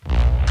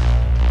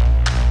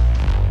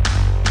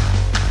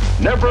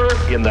Never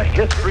in the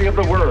history of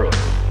the world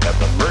have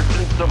the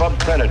merchants of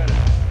obscenity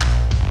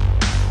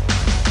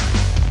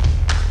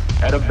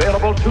had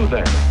available to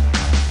them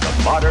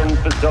the modern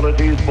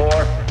facilities for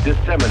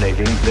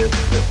disseminating this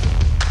filth.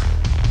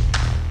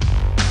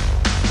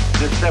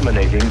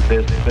 Disseminating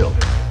this filth.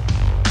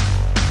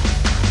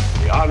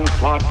 The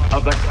onslaught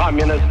of the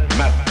communist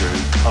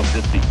masters of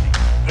deceit.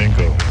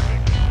 Bingo.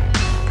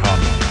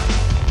 Common.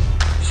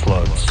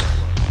 Slugs.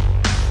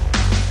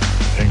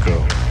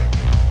 Bingo.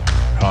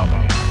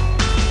 Common.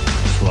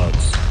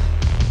 Slugs.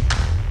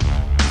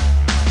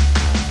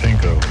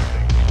 Bingo.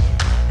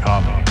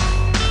 Common.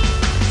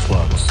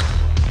 Slugs.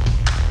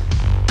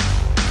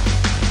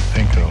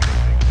 Bingo.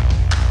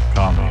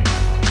 Common.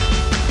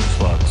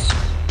 Slugs.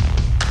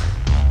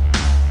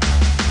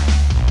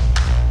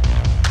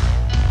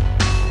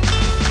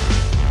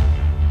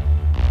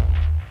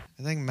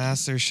 I think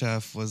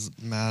MasterChef was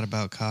mad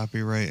about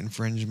copyright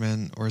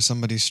infringement or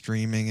somebody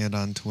streaming it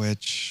on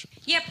Twitch.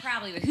 Yeah,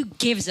 probably, but who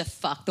gives a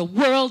fuck? The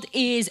world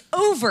is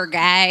over,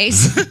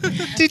 guys.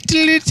 This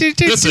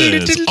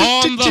is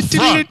On the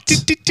Front.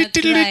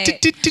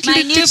 That's right.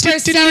 My new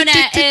persona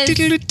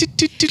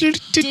is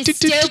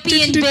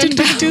dystopian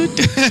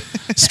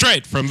bimbo.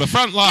 Straight from the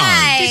front line.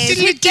 Guys,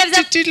 who gives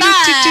a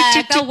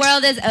fuck? The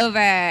world is over.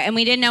 And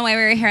we didn't know why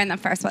we were here in the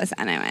first place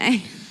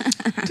anyway.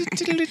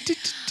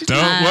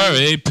 Don't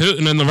worry,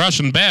 Putin and the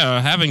Russian bear are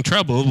having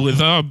trouble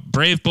with our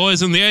brave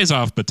boys in the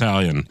Azov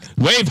battalion.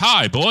 Wave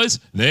high, boys.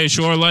 They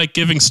sure like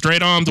giving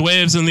straight-armed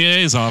waves in the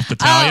Azov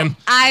battalion.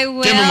 Oh, I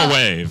will. Give them a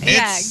wave.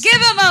 Yeah, give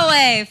them a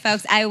wave,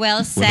 folks. I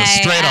will say. With a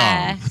straight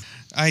arm.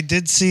 I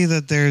did see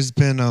that there's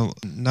been a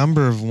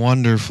number of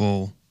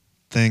wonderful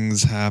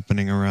things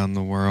happening around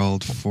the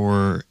world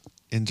for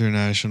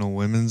International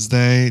Women's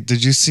Day.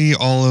 Did you see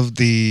all of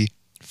the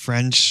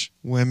French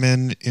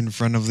women in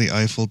front of the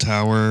Eiffel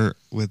Tower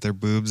with their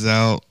boobs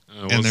out?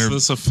 Was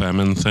this a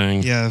femin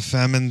thing? Yeah, a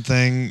femin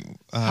thing.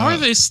 How are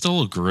they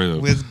still a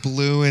group? With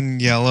blue and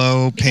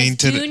yellow because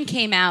painted. Dune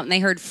came out and they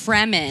heard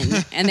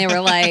Fremen and they were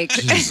like,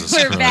 Jesus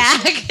we're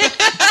Christ.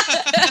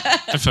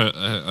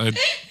 back.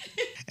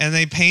 And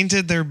they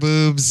painted their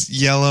boobs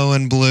yellow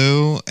and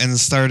blue and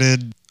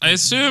started. I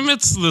assume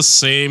it's the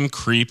same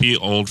creepy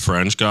old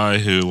French guy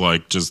who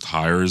like just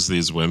hires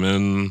these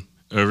women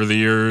over the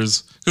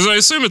years. Because I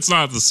assume it's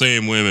not the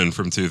same women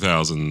from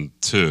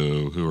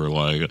 2002 who are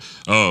like,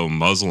 oh,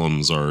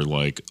 Muslims are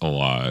like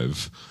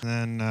alive.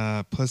 And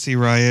then Pussy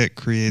Riot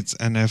creates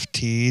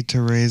NFT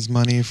to raise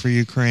money for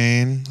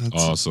Ukraine.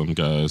 That's awesome,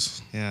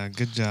 guys. Yeah,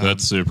 good job.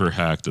 That's super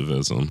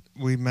hacktivism.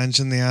 We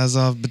mentioned the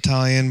Azov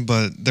battalion,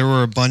 but there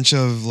were a bunch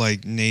of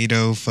like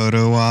NATO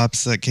photo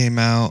ops that came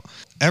out.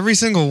 Every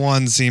single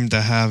one seemed to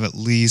have at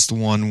least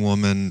one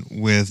woman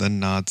with a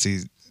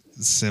Nazi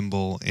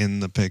symbol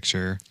in the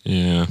picture.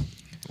 Yeah.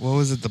 What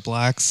was it, the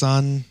Black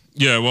Sun?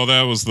 Yeah, well,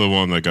 that was the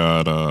one that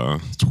got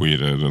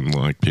tweeted, and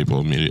like people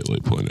immediately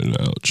pointed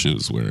out she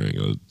was wearing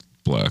a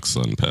Black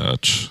Sun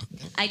patch.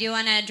 I do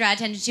want to draw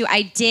attention to,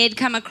 I did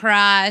come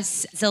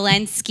across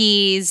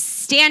Zelensky's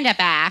stand-up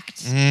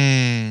act.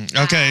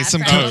 Okay,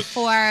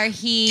 before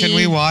he... Can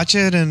we watch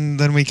it and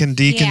then we can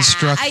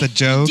deconstruct the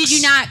jokes? Did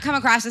you not come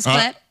across this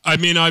clip? I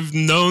mean, I've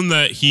known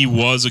that he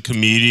was a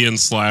comedian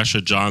 / a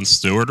Jon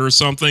Stewart or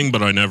something,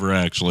 but I never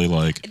actually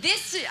like...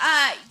 This,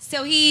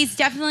 so he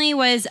definitely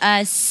was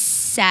a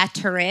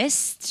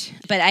satirist,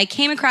 but I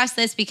came across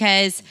this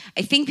because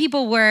I think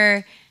people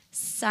were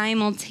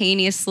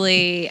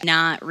simultaneously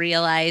not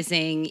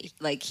realizing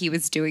like he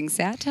was doing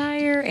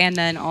satire, and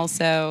then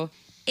also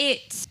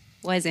it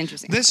was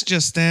interesting. This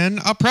just in,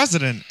 a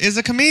president is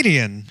a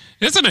comedian.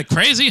 Isn't it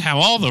crazy how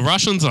all the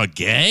Russians are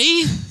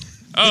gay?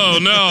 Oh,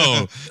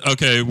 no.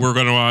 Okay, we're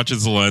going to watch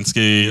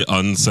Zelensky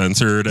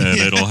uncensored, and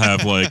it'll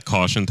have, like,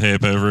 caution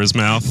tape over his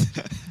mouth.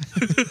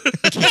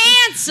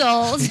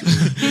 Canceled.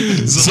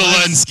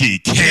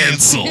 Zelensky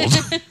canceled.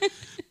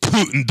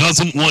 Putin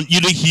doesn't want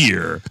you to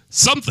hear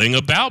something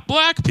about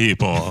black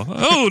people.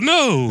 Oh,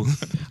 no.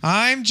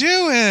 I'm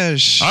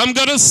Jewish. I'm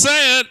going to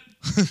say it.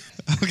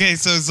 Okay,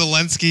 so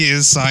Zelensky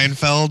is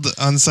Seinfeld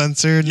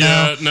uncensored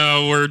now? Yeah,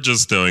 no, we're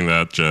just doing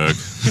that joke.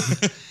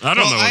 I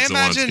don't know what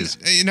Zelensky's...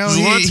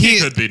 Zelensky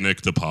could be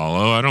Nick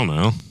DiPaolo. I don't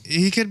know.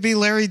 He could be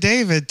Larry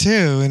David,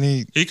 too. And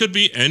he could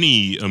be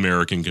any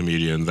American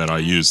comedian that I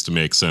use to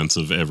make sense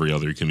of every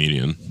other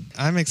comedian.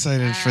 I'm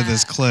excited for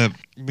this clip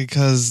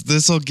because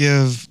this will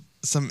give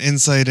some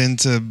insight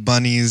into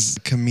Bunny's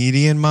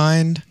comedian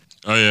mind.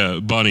 Oh, yeah.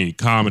 Bunny,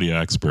 comedy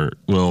expert,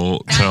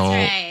 will tell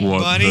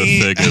what the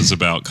thing is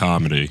about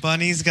comedy.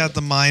 Bunny's got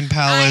the mind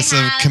palace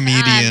of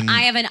comedian.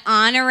 I have an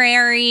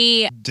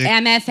honorary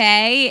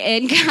MFA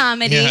in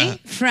comedy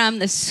from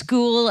the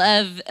School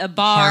of a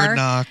Bar. Hard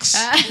Knocks.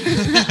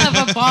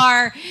 Of a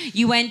bar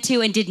you went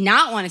to and did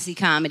not want to see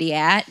comedy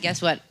at.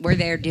 Guess what? We're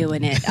there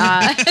doing it.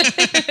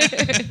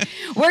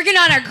 Working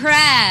on our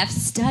craft,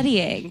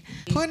 studying.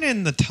 Put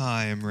in the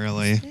time,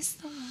 really.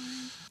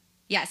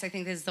 Yes, I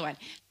think this is the one.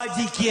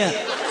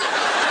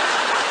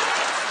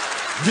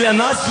 Для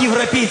нас,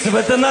 европейцев,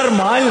 это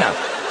нормально.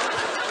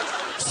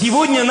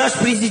 Сегодня наш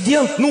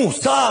президент, ну,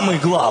 самый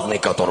главный,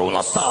 который у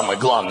нас самый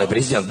главный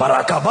президент,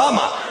 Барак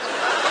Обама,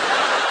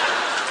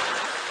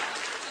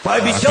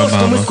 пообещал,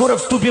 что мы скоро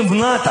вступим в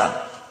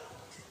НАТО.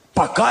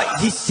 Пока,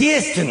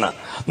 естественно,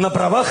 на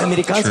правах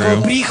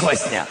американского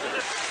прихвостня.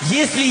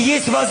 Если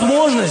есть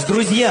возможность,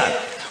 друзья,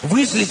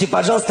 вышлите,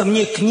 пожалуйста,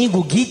 мне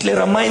книгу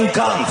Гитлера «Майн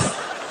кампф».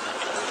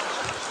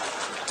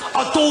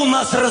 А то у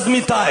нас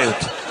разметают.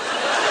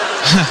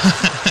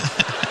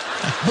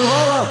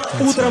 Бывало,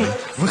 утром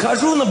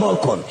выхожу на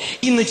балкон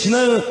и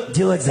начинаю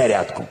делать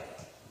зарядку.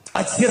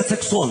 От сердца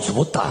к солнцу,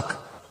 вот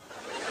так.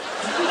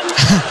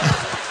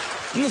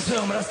 Ну, что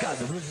я вам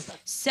рассказываю.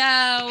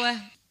 So,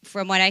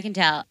 from what I can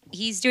tell,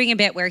 he's doing a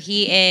bit where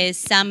he is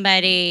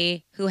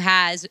somebody who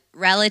has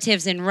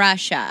relatives in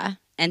Russia.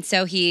 And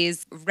so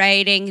he's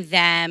writing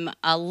them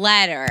a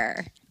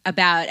letter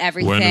about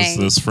everything. When is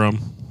this from?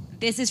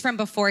 This is from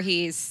before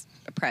he's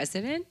a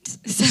president.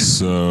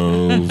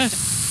 So,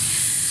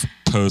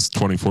 post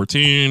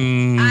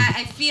 2014.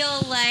 I feel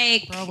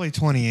like... Probably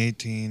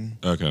 2018.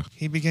 Okay.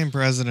 He became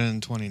president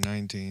in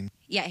 2019.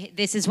 Yeah,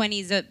 this is when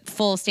he's a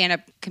full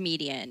stand-up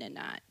comedian and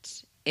not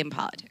in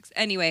politics.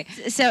 Anyway,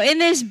 so in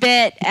this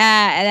bit,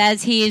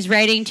 as he is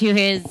writing to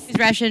his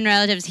Russian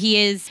relatives, he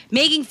is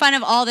making fun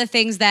of all the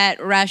things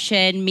that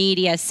Russian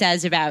media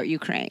says about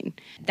Ukraine.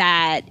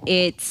 That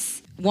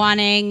it's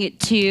wanting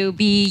to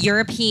be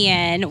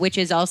European, which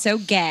is also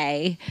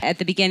gay. At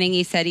the beginning,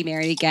 he said he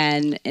married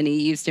again, and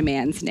he used a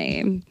man's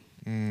name.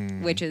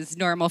 Which is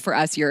normal for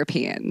us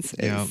Europeans,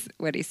 is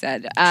what he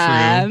said.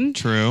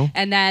 True.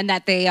 And then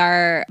that they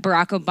are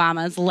Barack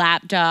Obama's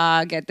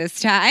lapdog at this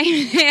time.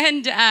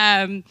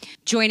 And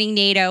joining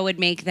NATO would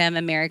make them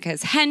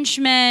America's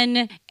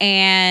henchmen.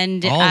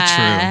 And all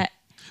true.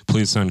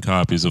 Please send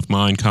copies of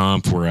Mein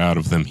Kampf. We're out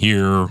of them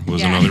here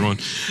was another one.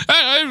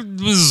 I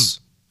was,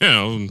 you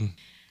know...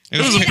 It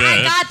was a bit.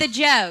 I got the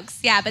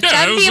jokes,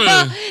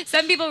 but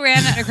some people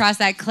ran across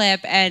that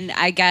clip and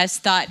I guess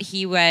thought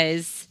he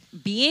was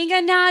being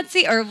a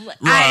Nazi or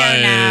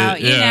I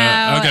don't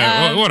know.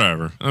 Okay,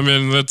 whatever. I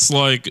mean, that's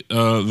like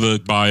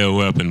the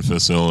bioweapon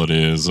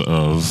facilities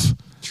of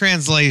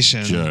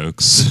translation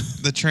jokes.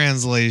 The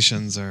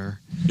translations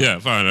are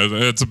fine.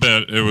 It's a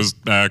bit. It was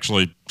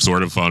actually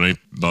sort of funny.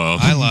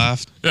 I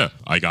laughed. Yeah,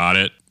 I got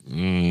it.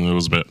 It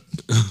was a bit.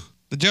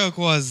 The joke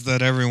was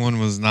that everyone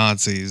was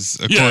Nazis,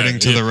 according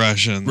to the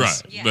Russians.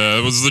 Right. Yeah.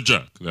 That was the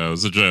joke. That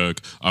was the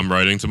joke. I'm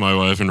writing to my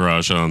wife in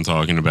Russia and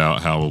talking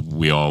about how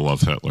we all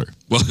love Hitler.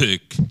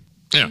 Like,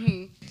 yeah.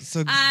 Mm-hmm.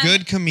 So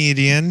good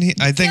comedian.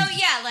 I think. So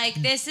like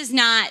this is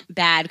not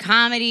bad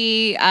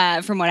comedy,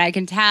 from what I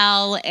can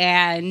tell.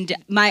 And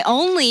my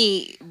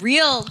only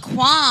real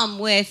qualm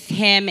with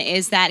him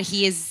is that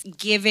he is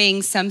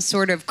giving some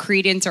sort of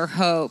credence or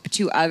hope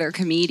to other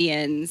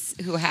comedians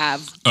who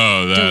have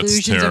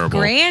delusions terrible. Of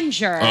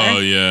grandeur. Oh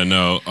yeah,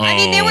 no. I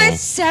mean, there were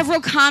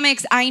several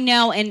comics I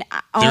know, and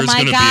There's my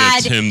gonna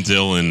God, be a Tim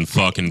Dillon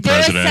fucking there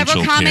were presidential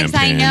several comics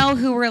campaign. I know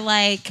who were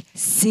like,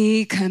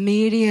 "See,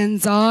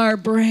 comedians are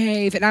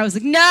brave," and I was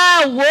like,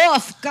 "No,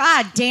 woof,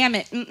 God damn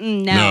it, no."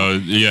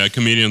 No, yeah,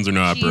 comedians are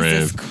not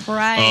Jesus brave.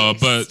 Christ.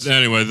 But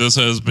anyway, this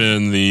has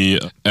been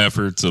the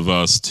efforts of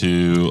us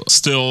to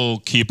still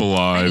keep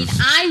alive.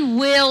 I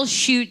will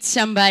shoot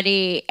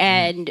somebody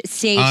and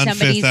save On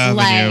somebody's Fifth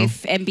Avenue.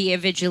 life and be a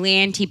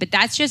vigilante, but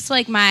that's just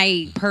like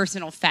my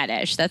personal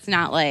fetish. That's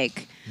not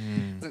like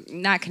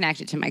not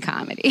connected to my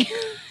comedy.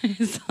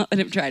 Is what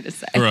I'm trying to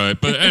say. Right,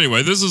 but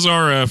anyway, this is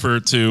our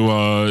effort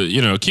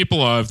to keep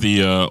alive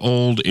the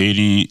old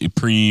 80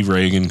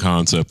 pre-Reagan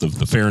concept of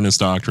the fairness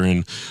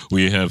doctrine.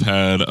 We have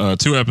had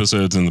 2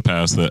 episodes in the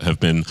past that have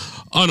been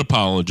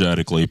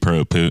unapologetically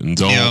pro-Putin.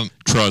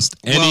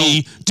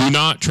 Do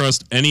not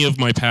trust any of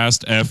my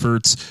past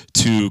efforts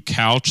to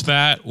couch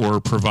that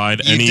or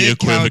provide any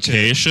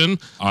equivocation.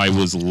 I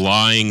was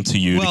lying to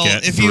you to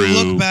get if through.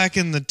 you look back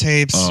in the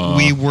tapes,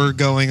 we were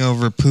going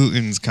over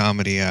Putin's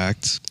comedy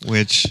act,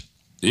 which...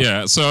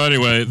 Yeah, so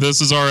anyway, this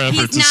is our effort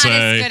He's to not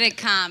say as good at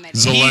comedy.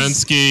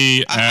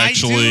 Zelensky,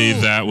 actually, I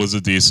do- that was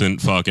a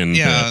decent fucking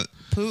Yeah,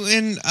 bit.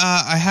 Putin,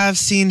 I have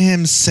seen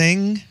him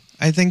sing.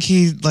 I think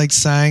he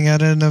sang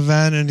at an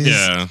event and he's...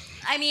 Yeah.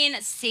 I mean,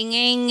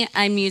 singing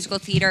and musical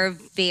theater are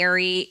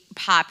very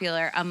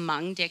popular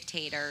among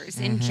dictators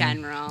in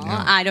general.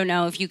 Yeah. I don't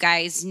know if you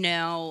guys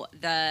know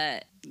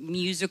the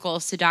musical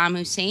Saddam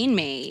Hussein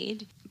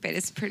made, but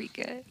it's pretty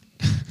good.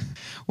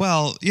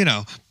 Well,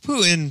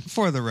 Putin,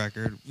 for the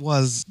record,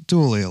 was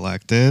duly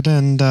elected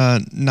and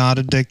not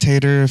a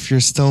dictator if you're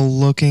still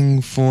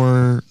looking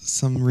for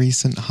some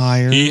recent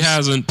hires. He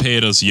hasn't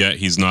paid us yet.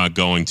 He's not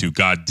going to.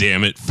 God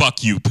damn it.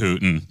 Fuck you,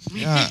 Putin.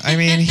 Yeah, I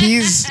mean,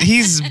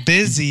 he's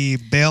busy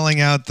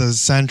bailing out the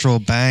central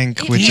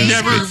bank, which He is...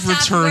 never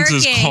returns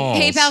his calls.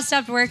 PayPal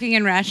stopped working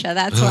in Russia.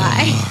 That's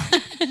why.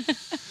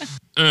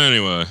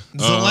 Anyway,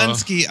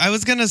 Zelensky, I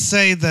was going to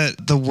say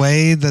that the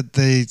way that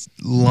they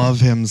love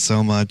him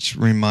so much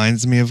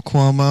reminds me of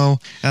Cuomo.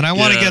 And I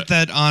want to get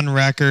that on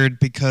record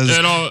because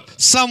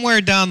somewhere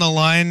down the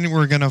line,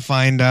 we're going to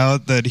find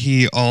out that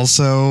he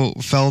also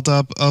felt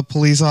up a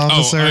police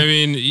officer. I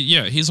mean,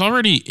 yeah, he's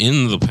already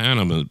in the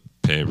Panama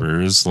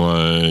Papers.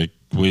 Like,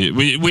 we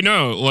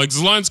know, like,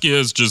 Zelensky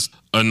is just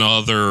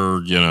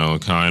another,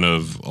 kind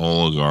of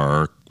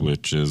oligarch,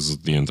 which is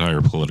the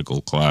entire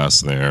political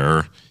class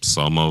there.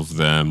 Some of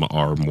them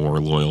are more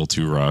loyal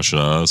to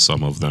Russia.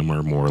 Some of them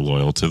are more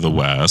loyal to the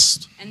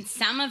West. And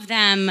some of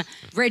them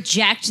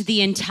reject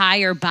the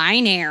entire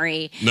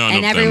binary. None and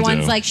of them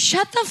everyone's do. like,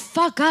 shut the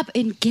fuck up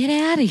and get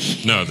out of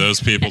here. No, those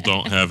people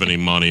don't have any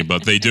money,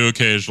 but they do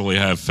occasionally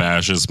have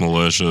fascist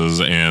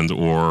militias and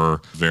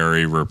or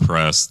very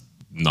repressed,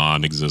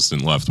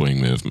 non-existent left-wing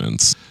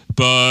movements.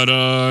 But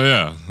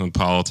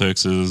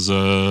politics is,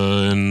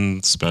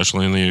 and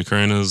especially in the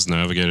Ukraine, is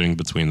navigating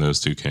between those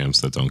two camps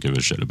that don't give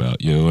a shit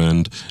about you,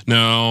 and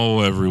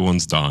now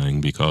everyone's dying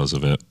because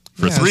of it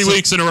for 3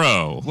 weeks in a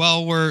row.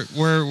 Well,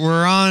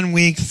 we're on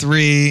week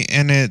 3,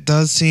 and it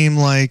does seem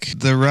like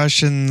the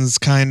Russians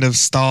kind of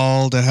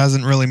stalled. It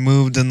hasn't really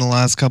moved in the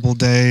last couple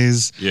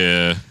days.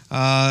 Yeah.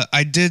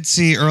 I did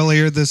see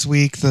earlier this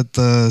week that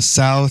the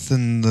South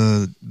and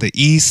the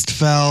East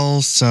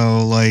fell,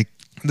 so like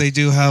they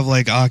do have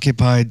like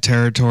occupied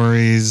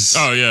territories.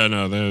 Oh yeah,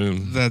 no,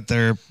 that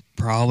they're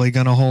probably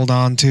going to hold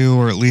on to,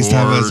 or at least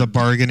have as a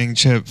bargaining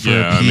chip for peace.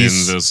 I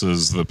mean, this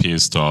is the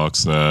peace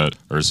talks that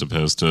are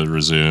supposed to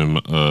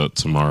resume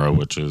tomorrow,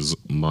 which is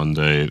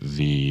Monday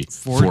the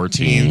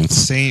 14th.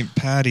 St.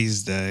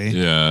 Patty's Day.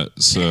 Yeah,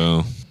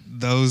 so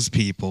those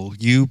people,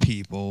 you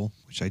people,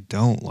 which I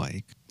don't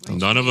like.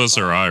 None of us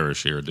are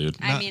Irish here, dude.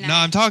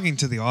 I'm talking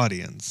to the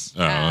audience.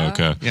 Oh,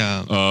 okay.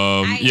 Yeah.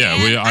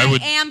 I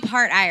am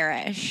part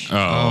Irish.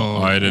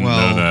 I didn't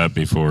know that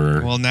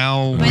before. Well,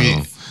 now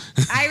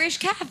Irish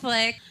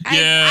Catholic.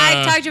 Yeah.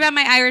 I've talked about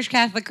my Irish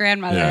Catholic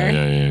grandmother.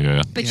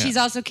 Yeah. But she's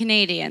also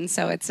Canadian,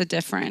 so it's a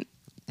different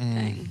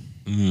thing.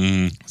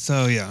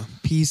 So yeah,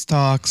 peace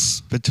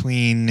talks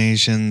between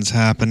nations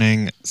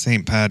happening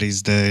St.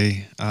 Patty's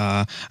Day.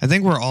 I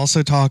think we're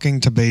also talking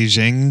to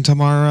Beijing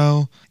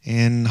tomorrow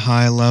in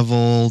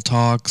high-level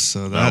talks.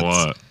 So that's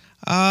what?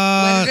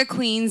 Whether the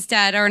Queen's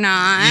dead or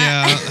not.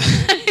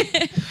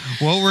 Yeah.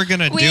 What we're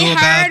gonna do about this? We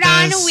heard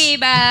on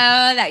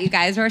Weibo that you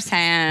guys were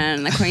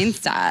saying the Queen's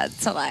dead.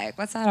 So like,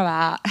 what's that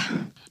about?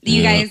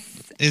 You guys.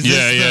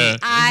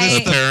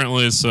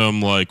 Apparently,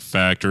 some like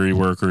factory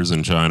workers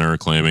in China are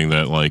claiming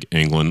that like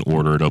England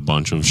ordered a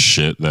bunch of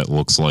shit that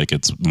looks like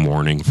it's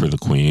mourning for the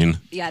Queen.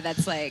 Yeah,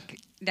 that's like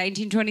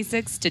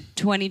 1926 to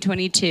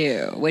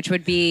 2022, which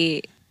would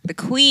be the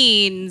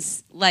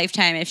Queen's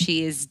lifetime if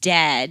she is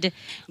dead,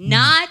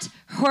 not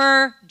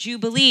her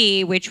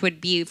Jubilee, which would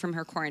be from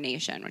her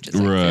coronation, which is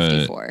like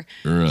 54.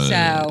 Right.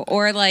 So,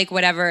 or like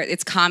whatever,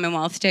 it's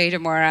Commonwealth Day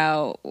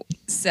tomorrow.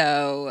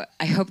 So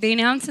I hope they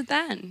announce it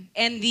then.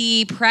 And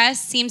the press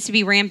seems to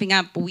be ramping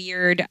up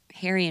weird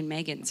Harry and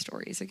Meghan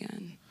stories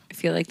again. I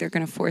feel like they're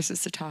going to force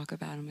us to talk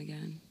about them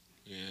again.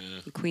 Yeah.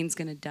 The Queen's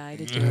going to die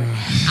to do it.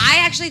 I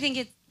actually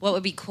think what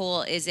would be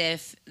cool is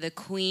if the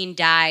Queen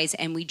dies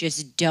and we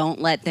just don't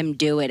let them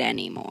do it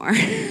anymore.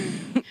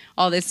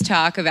 All this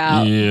talk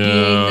about being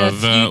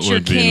the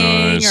future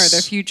king or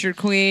the future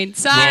queen.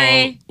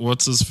 Sorry. Well,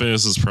 what's his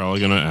face is probably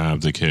going to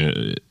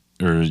abdicate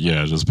or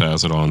just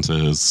pass it on to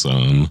his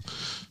son,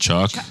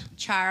 Chuck.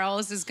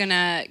 Charles is going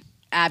to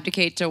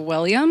abdicate to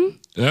William.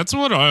 That's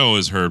what I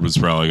always heard was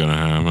probably going to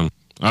happen.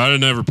 I had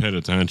never paid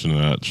attention to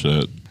that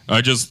shit.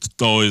 I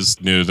just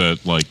always knew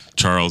that, like,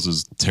 Charles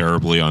is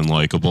terribly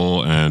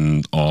unlikable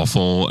and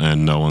awful,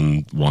 and no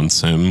one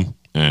wants him.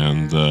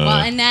 And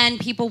and then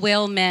people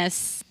will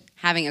miss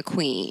having a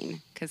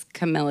queen, because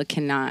Camilla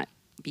cannot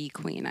be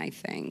queen, I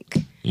think.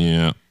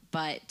 Yeah.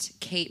 But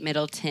Kate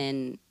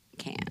Middleton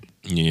can.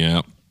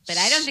 Yeah. But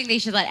I don't think they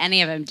should let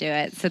any of them do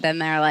it. So then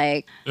they're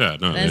like,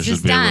 it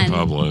should be a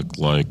republic,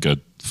 like a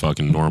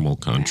fucking normal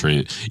country.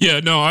 Right. Yeah,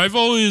 no, I've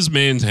always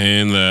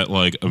maintained that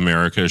like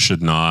America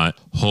should not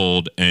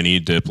hold any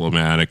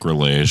diplomatic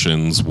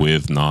relations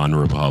with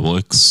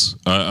non-republics.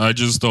 I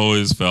just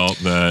always felt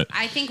that.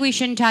 I think we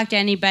shouldn't talk to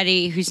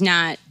anybody who's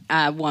not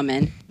a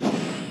woman.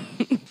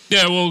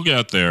 Yeah, we'll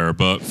get there.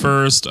 But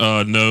first,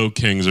 no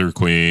kings or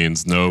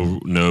queens, no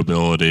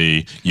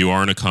nobility. You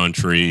aren't a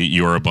country.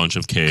 You are a bunch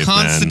of cavemen.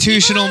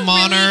 Constitutional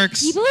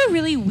monarchs. People are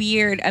really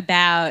weird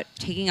about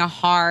taking a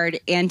hard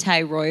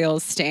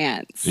anti-royal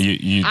stance.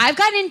 I've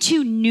gotten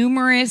into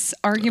numerous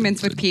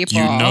arguments with people.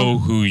 You know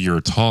who you're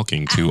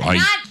talking to.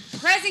 Not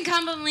present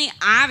company,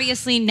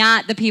 obviously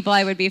not the people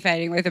I would be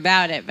fighting with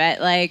about it,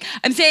 but like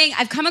I'm saying,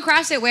 I've come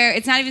across it where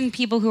it's not even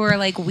people who are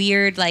like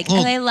weird, like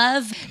I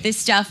love this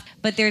stuff,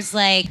 but there's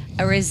like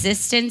a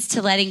resistance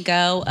to letting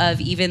go of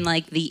even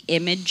like the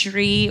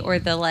imagery or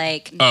the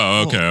like.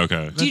 Oh,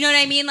 okay. Do you know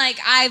what I mean? Like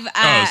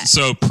I've.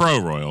 So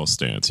pro-royal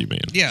stance, you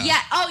mean? Yeah. Yeah.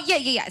 Oh,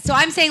 yeah. So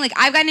I'm saying like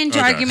I've gotten into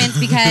arguments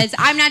because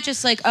I'm not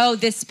just like, oh,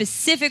 this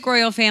specific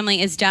royal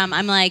family is dumb.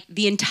 I'm like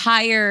the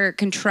entire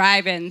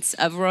contrivance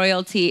of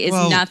royalty is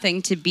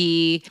nothing to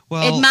be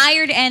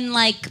admired and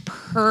like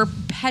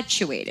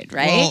perpetuated,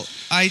 right? Well,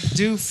 I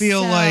do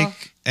feel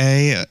like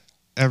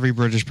every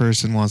British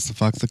person wants to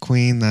fuck the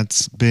Queen.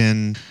 That's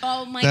been.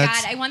 Oh my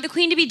God! I want the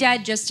Queen to be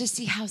dead just to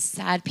see how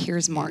sad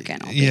Piers Morgan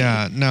will be.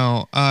 Yeah,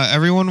 no.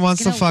 Everyone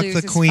wants to fuck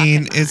the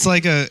Queen. It's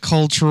like a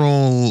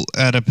cultural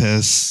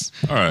Oedipus.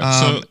 All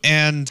right.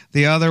 And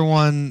the other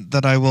one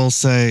that I will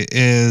say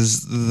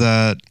is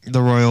that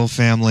the royal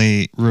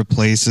family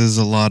replaces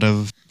a lot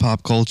of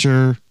pop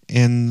culture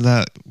in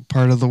that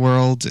part of the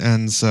world,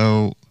 and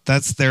so.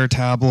 That's their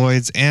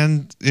tabloids,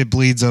 and it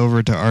bleeds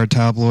over to our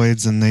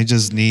tabloids, and they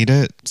just need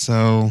it.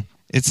 So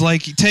it's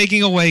like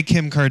taking away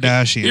Kim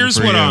Kardashian. Here's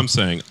what I'm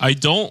saying. I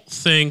don't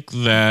think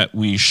that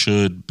we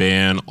should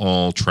ban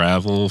all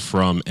travel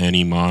from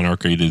any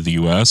monarchy to the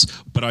U.S.,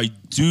 but I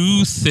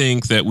do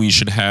think that we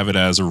should have it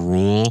as a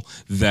rule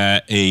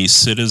that a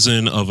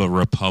citizen of a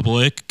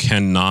republic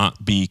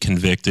cannot be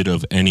convicted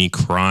of any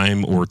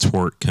crime or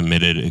tort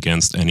committed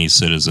against any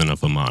citizen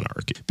of a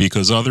monarchy,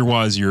 because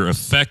otherwise you're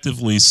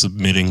effectively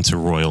submitting to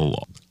royal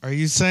law. Are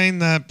you saying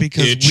that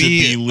because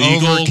we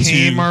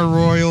overcame our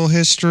royal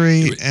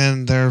history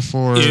and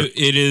therefore...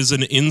 It is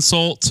an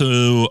insult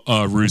to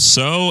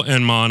Rousseau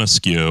and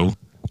Montesquieu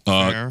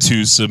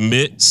to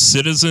submit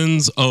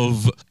citizens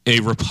of a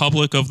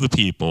republic of the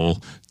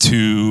people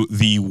to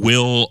the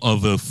will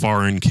of a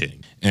foreign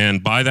king.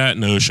 And by that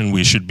notion,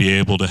 we should be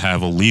able to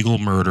have a legal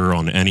murder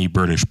on any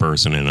British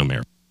person in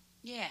America.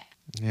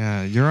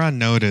 Yeah, you're on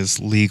notice,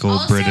 legal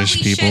British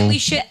people. We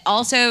should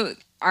also...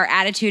 Our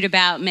attitude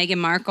about Meghan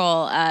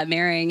Markle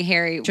marrying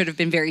Harry should have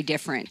been very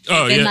different.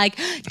 Like,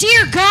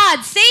 dear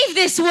God, save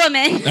this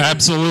woman.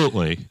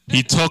 Absolutely.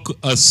 He took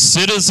a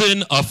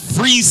citizen, a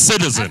free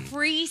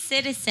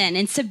citizen.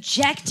 And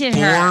subjected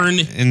her. Born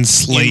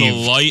enslaved. In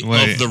the light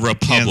of the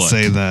Republic. Can't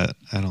say that,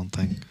 I don't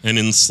think. And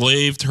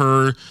enslaved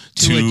her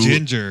to a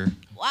ginger.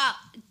 Wow.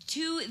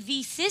 To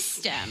the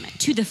system,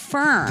 to the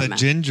firm. The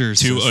ginger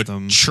system.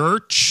 To a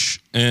church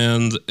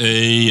and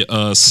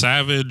a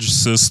savage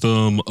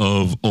system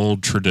of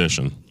old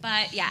tradition.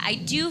 But yeah, I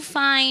do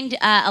find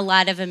a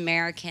lot of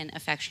American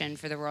affection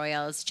for the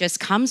royals just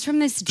comes from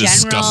this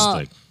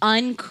general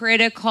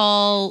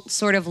uncritical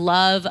sort of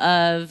love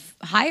of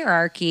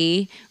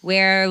hierarchy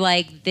where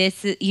like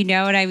this, you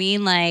know what I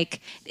mean?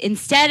 Like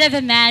instead of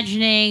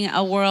imagining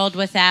a world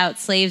without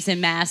slaves and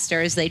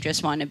masters, they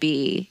just want to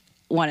be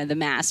one of the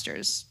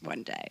masters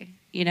one day,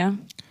 you know?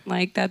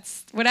 Like,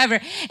 that's whatever.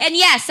 And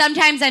yeah,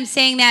 sometimes I'm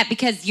saying that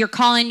because you're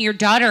calling your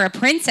daughter a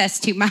princess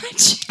too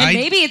much. And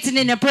maybe it's an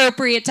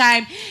inappropriate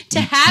time to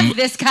have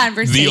this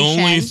conversation. The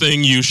only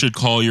thing you should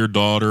call your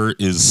daughter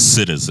is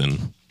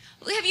citizen.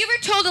 Have you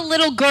ever told a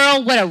little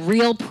girl what a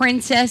real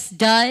princess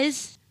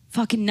does?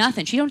 Fucking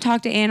nothing. She don't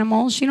talk to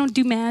animals. She don't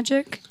do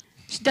magic.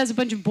 She does a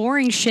bunch of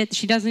boring shit that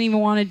she doesn't even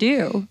want to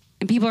do.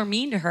 And people are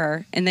mean to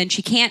her, and then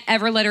she can't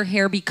ever let her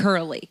hair be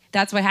curly.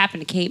 That's what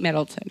happened to Kate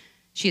Middleton.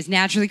 She has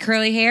naturally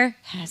curly hair,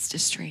 has to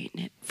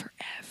straighten it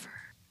forever.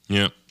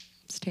 Yeah.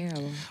 It's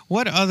terrible.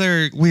 What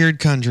other weird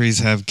countries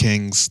have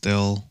kings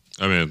still?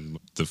 I mean,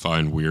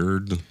 define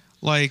weird.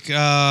 Like,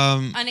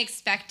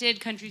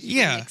 unexpected countries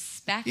you didn't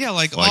expect? Yeah,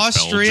 like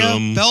Austria.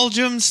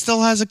 Belgium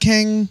still has a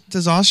king.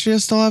 Does Austria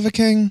still have a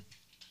king?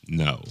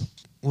 No.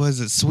 Was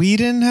it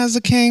Sweden has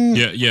a king?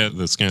 Yeah,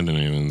 the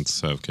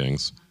Scandinavians have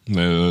kings.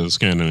 The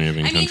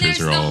Scandinavian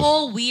countries are all... the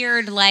whole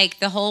weird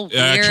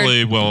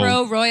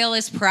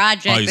pro-royalist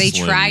project Iceland they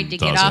tried to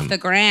get off the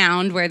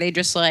ground where they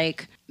just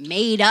like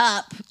made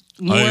up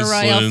more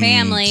royal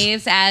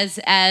families as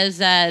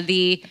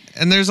the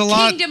and there's a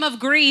Kingdom of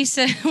Greece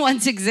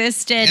once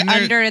existed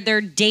under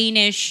their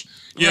Danish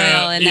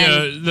royal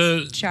and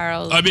then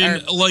Charles. I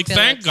mean, like,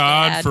 thank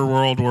God for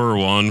World War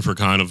I for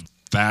kind of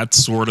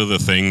that's sort of the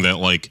thing that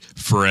like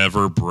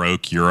forever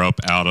broke Europe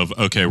out of,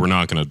 okay, we're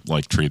not going to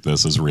like treat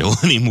this as real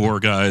anymore,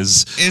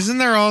 guys. Isn't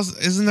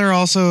there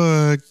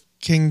also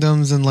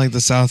kingdoms in like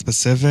the South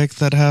Pacific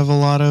that have a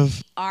lot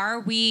of... Are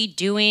we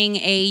doing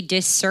a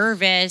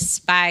disservice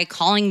by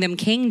calling them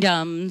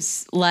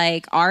kingdoms?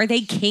 Like, are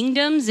they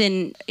kingdoms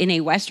in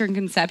a Western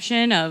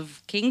conception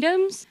of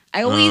kingdoms?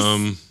 I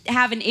always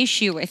have an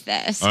issue with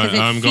this.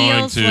 I'm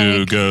going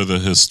to go the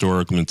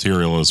historic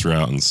materialist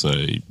route and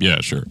say, yeah,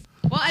 sure.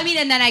 Well, I mean,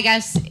 and then I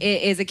guess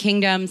is a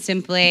kingdom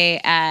simply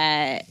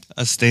a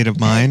state of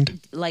mind?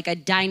 like a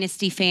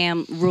dynasty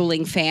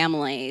ruling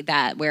family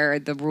that where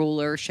the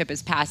rulership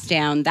is passed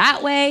down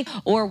that way,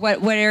 or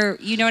what are,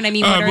 you know what I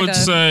mean? I would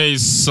say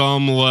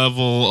some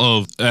level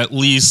of at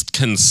least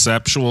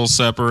conceptual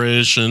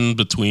separation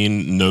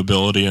between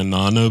nobility and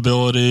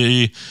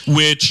non-nobility,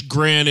 which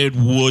granted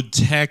would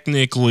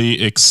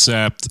technically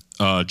accept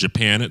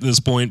Japan at this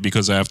point,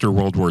 because after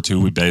World War II,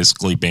 we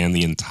basically banned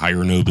the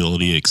entire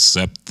nobility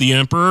except the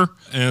emperor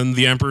and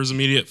the emperor's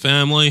immediate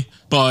family.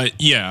 But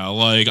yeah,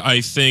 like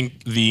I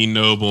think the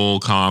noble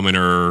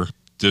commoner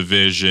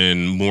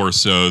division more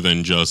so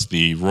than just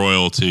the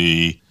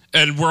royalty.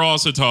 And we're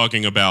also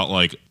talking about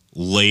like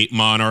late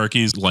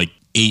monarchies, like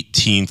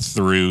 18th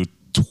through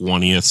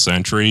 20th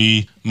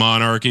century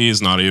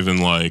monarchies, not even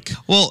like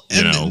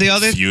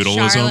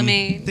feudalism.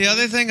 Charlemagne. The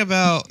other thing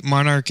about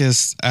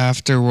monarchists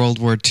after World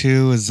War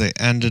II is they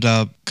ended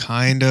up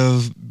kind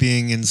of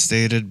being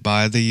instated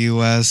by the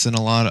U.S. in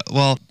a lot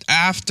of,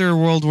 after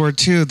World War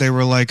II, they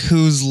were like,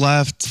 who's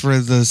left for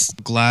this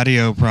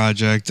Gladio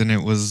project? And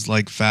it was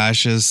like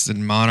fascists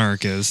and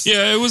monarchists.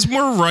 Yeah, it was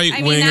more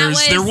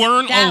right-wingers. There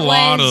weren't a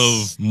lot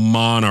of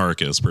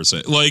monarchists per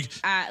se. Like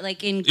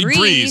in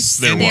Greece,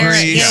 there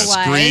was.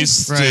 Yes,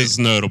 Greece is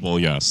notable.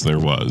 Yes, there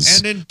was.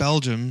 And in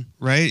Belgium,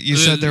 right? You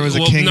said there was a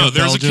king of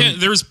Belgium?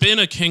 There's been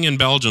a king in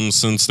Belgium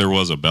since there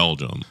was a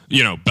Belgium.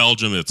 You know,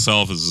 Belgium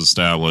itself is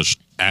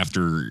established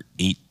after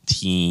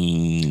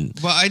 18...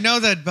 Well, I know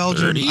that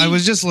Belgium... I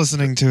was just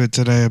listening to it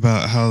today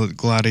about how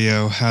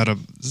Gladio had a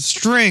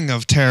string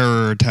of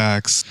terror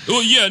attacks.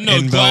 Well, yeah,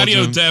 no,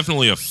 Gladio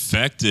definitely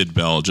affected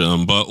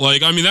Belgium, but,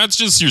 like, I mean, that's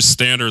just your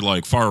standard,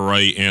 like,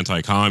 far-right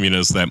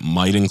anti-communist that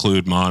might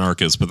include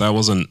monarchists, but that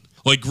wasn't...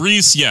 Like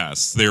Greece,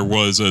 yes, there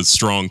was a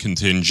strong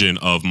contingent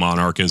of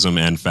monarchism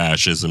and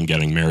fascism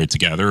getting married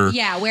together.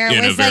 Yeah, where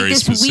it was like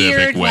this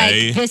weird,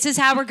 way. Like, this is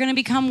how we're going to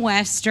become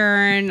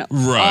Western.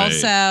 Right.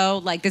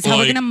 Also, like, this is how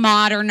we're going to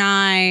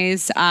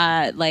modernize.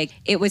 Like,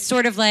 it was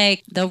sort of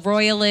like the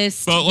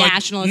royalist,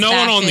 nationalist, no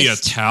fascist. one on the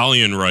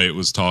Italian right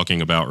was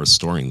talking about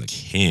restoring the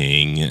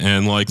king.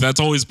 And, like, that's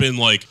always been,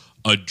 like,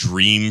 a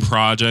dream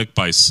project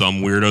by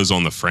some weirdos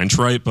on the French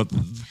right, but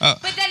then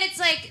it's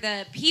like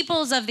the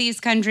peoples of these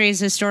countries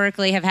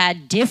historically have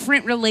had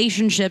different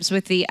relationships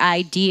with the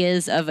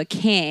ideas of a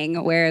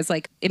king, whereas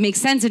like it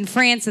makes sense in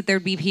France that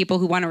there'd be people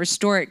who want to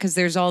restore it because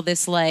there's all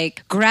this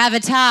like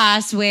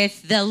gravitas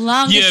with the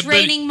longest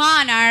reigning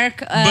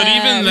monarch. But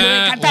even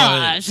that,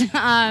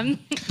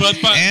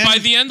 but by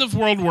the end of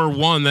World War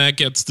I, that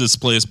gets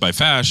displaced by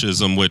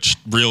fascism, which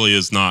really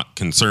is not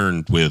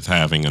concerned with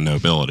having a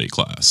nobility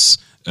class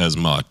as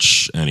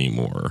much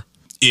anymore.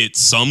 It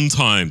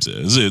sometimes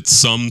is. It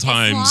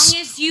sometimes as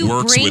long as you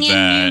works bring with in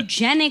that.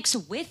 Eugenics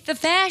with the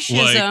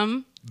fascism.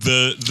 Like,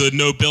 the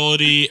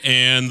nobility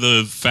and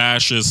the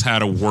fascists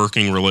had a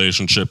working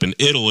relationship in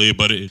Italy,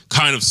 but it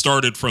kind of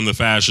started from the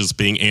fascists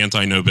being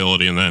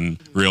anti-nobility and then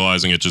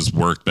realizing it just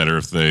worked better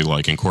if they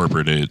like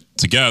incorporated it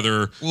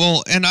together.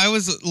 Well, and I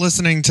was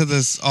listening to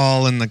this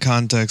all in the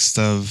context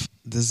of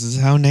this is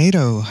how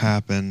NATO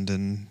happened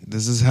and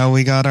this is how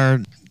we got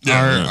our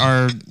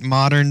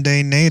modern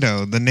day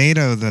NATO, the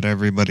NATO that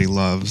everybody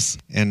loves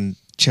and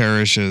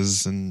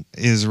cherishes and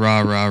is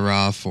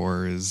rah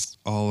for, is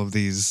all of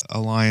these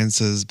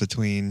alliances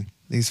between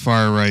these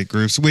far right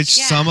groups, which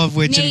some of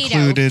which NATO,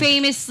 included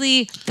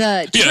famously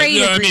the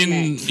trade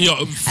agreement. I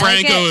mean,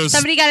 Franco is.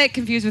 Somebody got it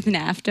confused with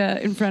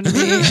NAFTA in front of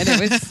me, and it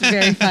was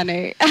very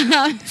funny.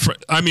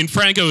 I mean,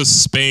 Franco's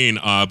Spain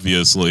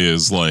obviously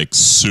is like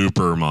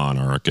super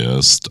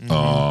monarchist,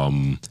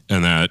 and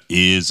that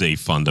is a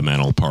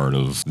fundamental part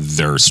of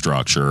their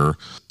structure.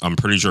 I'm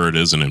pretty sure it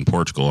isn't in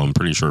Portugal. I'm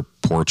pretty sure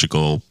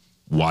Portugal,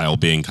 while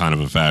being kind of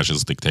a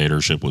fascist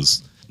dictatorship,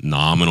 was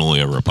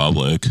nominally a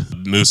republic.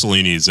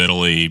 Mussolini's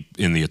Italy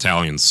in the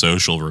Italian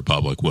Social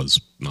Republic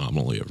was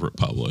nominally a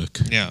republic.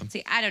 Yeah.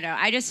 See, I don't know.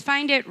 I just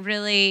find it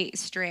really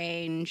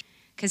strange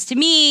because to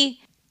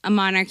me, a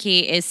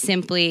monarchy is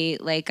simply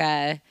like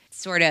a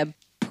sort of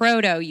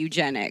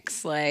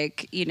proto-eugenics,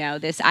 like, you know,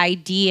 this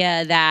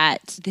idea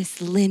that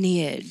this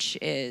lineage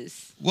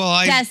is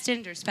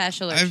destined or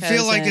special or chosen. I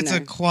feel like it's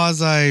a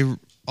quasi,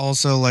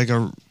 also like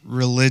a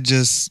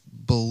religious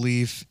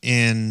belief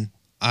in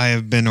I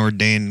have been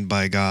ordained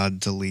by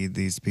God to lead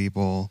these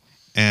people,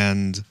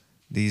 and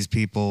these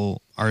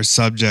people are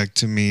subject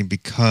to me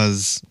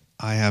because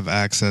I have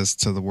access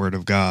to the Word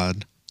of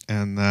God,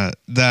 and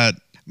that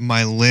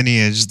my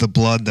lineage, the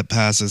blood that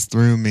passes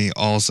through me,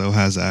 also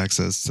has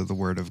access to the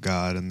Word of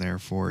God, and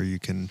therefore you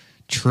can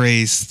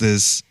trace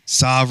this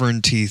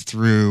sovereignty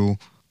through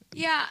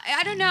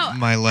I don't know.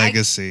 my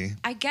legacy.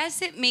 I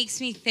guess it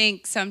makes me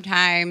think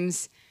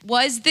sometimes,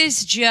 was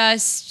this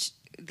just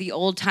the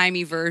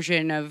old-timey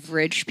version of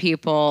rich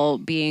people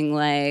being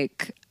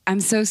like,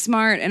 I'm so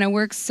smart and I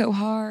work so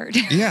hard.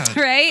 Yeah.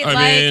 Right?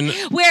 I mean,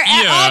 where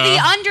all the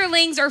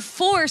underlings are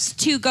forced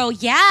to go,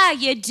 yeah,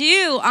 you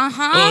do.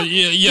 Well,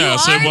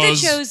 yes, you are it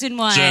was the chosen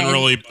one.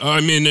 Generally, I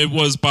mean, it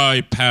was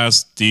by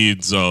past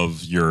deeds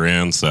of your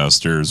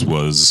ancestors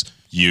was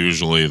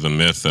usually the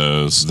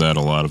mythos that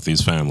a lot of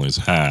these families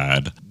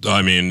had.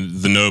 I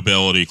mean, the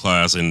nobility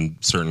class in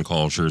certain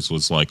cultures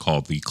was like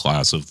called the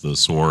class of the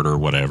sword or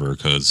whatever,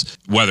 because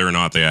whether or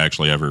not they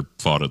actually ever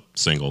fought a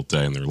single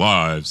day in their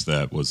lives,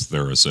 that was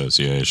their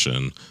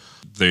association.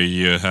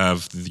 You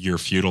have your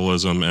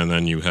feudalism, and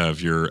then you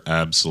have your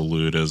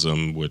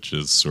absolutism, which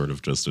is sort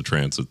of just a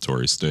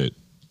transitory state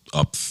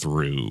up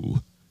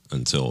through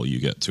until you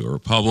get to a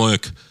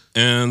republic.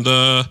 And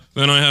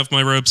then I have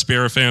my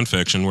Robespierre fan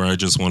fiction, where I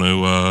just want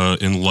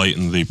to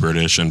enlighten the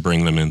British and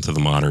bring them into the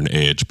modern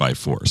age by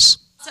force.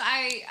 So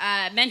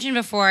I mentioned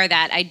before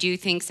that I do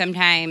think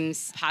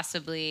sometimes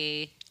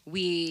possibly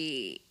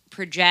we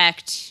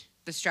project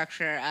the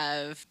structure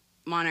of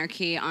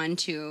monarchy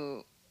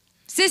onto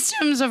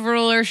systems of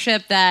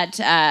rulership that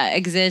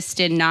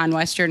exist in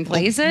non-Western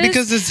places.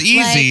 Because it's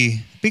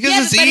easy.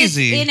 It's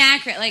easy. It's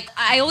inaccurate. Like,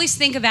 I always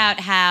think about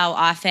how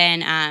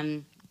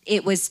often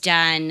it was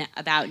done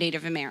about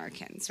Native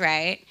Americans,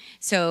 right?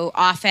 So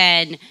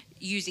often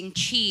using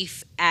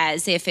chief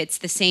as if it's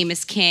the same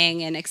as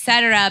king and et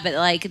cetera, but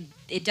like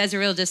it does a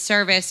real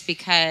disservice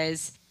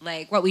because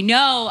like what we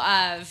know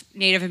of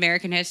Native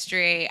American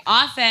history,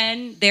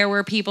 often there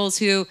were peoples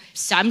who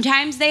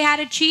sometimes they had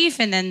a chief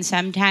and then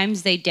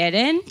sometimes they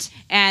didn't.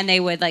 And they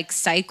would like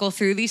cycle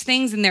through these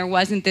things, and there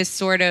wasn't this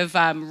sort of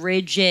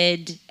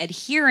rigid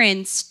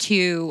adherence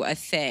to a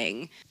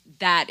thing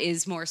that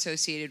is more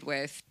associated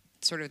with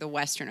sort of the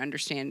Western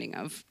understanding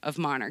of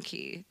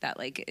monarchy, that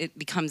like it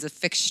becomes a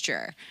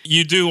fixture.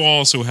 You do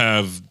also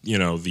have, you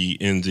know, the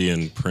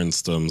Indian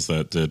princedoms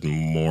that did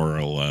more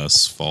or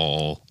less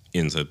fall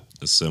into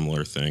a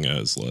similar thing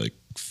as like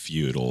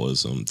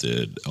feudalism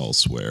did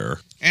elsewhere.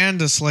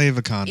 And a slave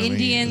economy.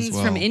 Indians as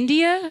well. from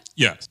India?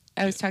 Yes.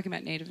 I was talking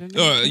about Native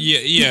Americans.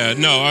 Yeah.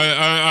 No,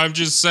 I'm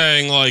just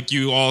saying, like,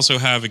 you also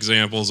have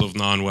examples of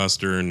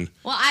non-Western.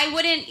 Well, I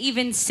wouldn't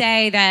even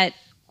say that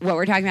what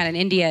we're talking about in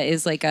India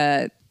is like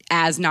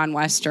as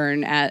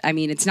non-Western. I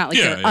mean, it's not like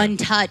they're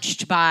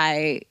untouched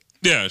by.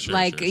 Yeah, sure.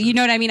 Like, you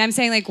know what I mean? I'm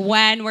saying, like,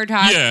 when we're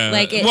talking. Yeah.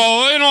 Like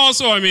well, and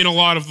also, I mean, a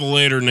lot of the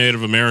later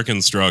Native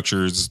American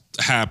structures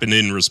happen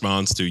in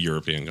response to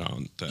European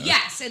contact.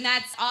 Yes, and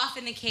that's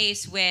often the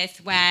case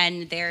with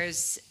when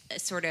there's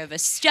sort of a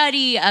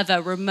study of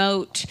a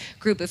remote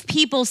group of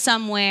people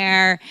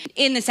somewhere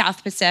in the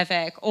South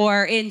Pacific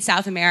or in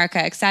South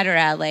America, et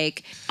cetera.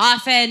 Like,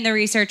 often the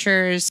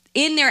researchers,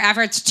 in their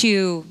efforts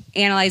to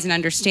analyze and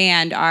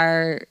understand,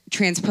 are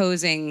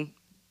transposing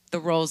the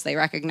roles they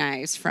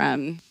recognize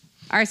from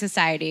our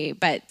society,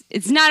 but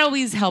it's not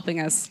always helping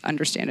us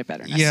understand it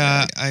better.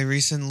 Yeah, I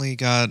recently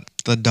got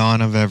The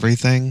Dawn of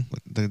Everything,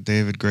 the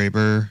David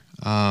Graeber,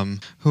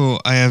 who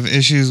I have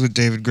issues with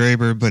David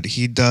Graeber, but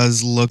he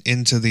does look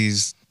into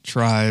these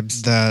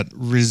tribes that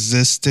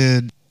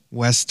resisted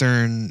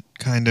Western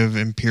kind of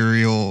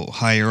imperial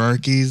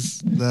hierarchies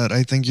that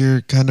I think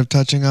you're kind of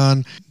touching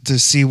on, to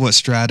see what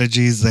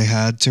strategies they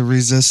had to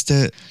resist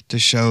it, to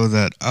show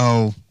that,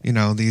 oh, you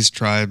know, these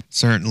tribes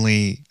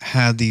certainly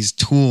had these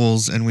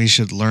tools and we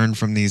should learn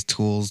from these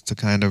tools to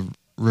kind of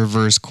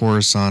reverse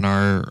course on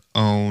our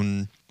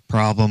own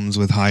problems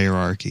with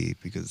hierarchy,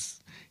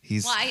 because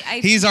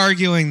he's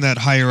arguing that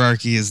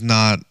hierarchy is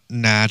not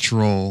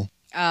natural.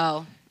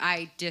 Oh,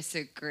 I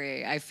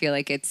disagree. I feel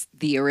like it's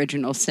the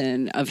original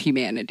sin of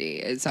humanity,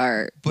 is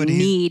our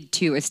need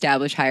to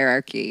establish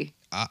hierarchy.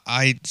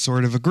 I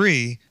sort of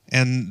agree.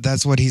 And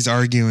that's what he's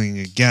arguing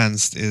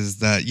against, is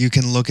that you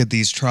can look at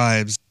these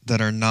tribes that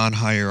are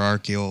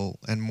non-hierarchical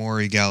and more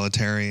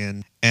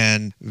egalitarian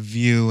and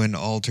view an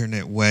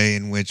alternate way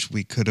in which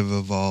we could have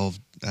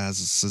evolved as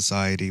a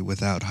society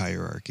without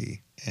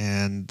hierarchy.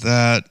 And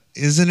that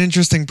is an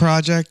interesting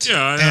project.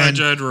 Yeah, I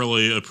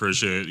generally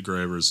appreciate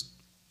Graeber's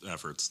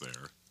efforts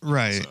there.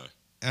 Right.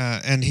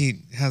 And he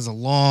has a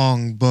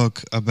long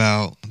book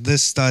about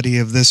this study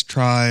of this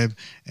tribe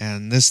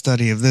and this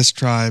study of this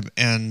tribe.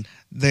 And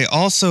they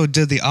also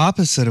did the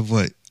opposite of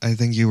what I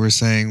think you were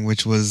saying,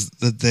 which was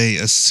that they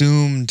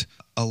assumed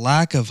a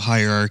lack of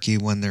hierarchy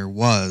when there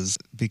was,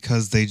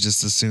 because they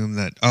just assumed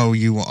that, oh,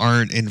 you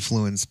aren't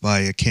influenced by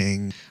a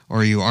king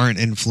or you aren't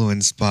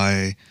influenced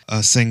by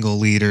a single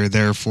leader,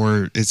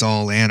 therefore it's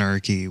all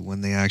anarchy,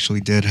 when they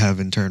actually did have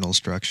internal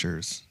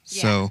structures.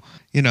 Yeah. So,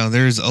 you know,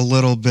 there's a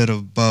little bit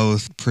of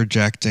both,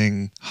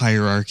 projecting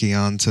hierarchy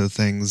onto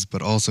things,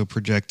 but also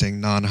projecting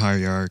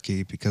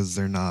non-hierarchy because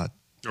they're not.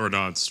 Or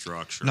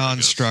non-structure.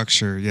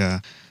 Non-structure,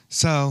 yeah.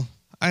 So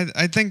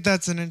I think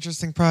that's an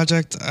interesting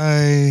project.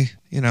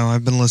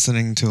 I've been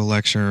listening to a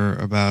lecture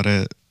about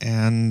it,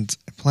 and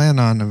I plan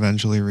on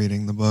eventually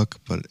reading the book,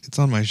 but it's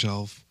on my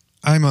shelf.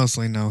 I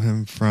mostly know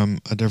him from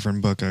a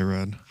different book I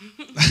read,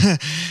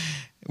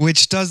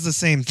 which does the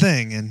same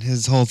thing. And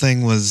his whole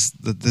thing was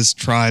that this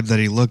tribe that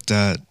he looked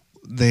at,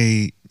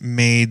 they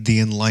made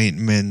the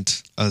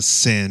Enlightenment a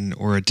sin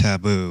or a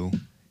taboo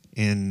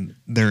in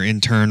their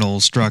internal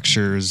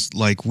structures,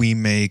 like we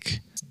make,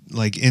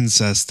 like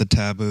incest a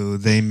taboo.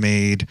 They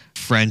made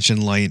French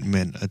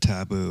Enlightenment a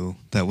taboo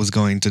that was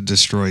going to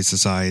destroy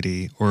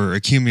society, or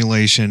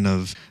accumulation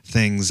of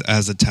things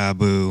as a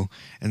taboo.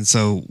 And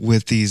so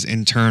with these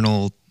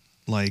internal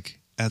like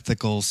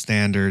ethical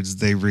standards,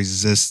 they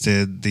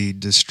resisted the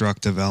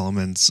destructive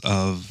elements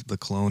of the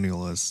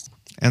colonialists.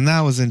 And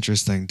that was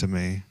interesting to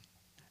me.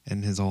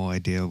 And his whole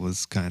idea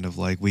was kind of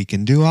like, we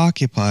can do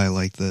Occupy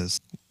like this.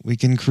 We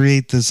can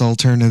create this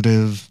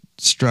alternative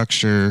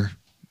structure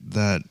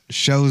that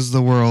shows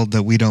the world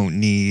that we don't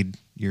need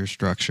your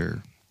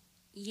structure.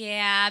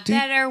 Yeah, a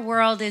better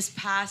world is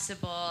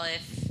possible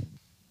if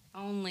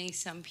only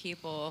some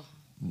people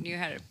knew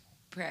how to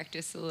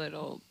practice a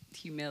little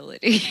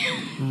humility.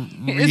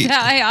 Is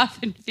how I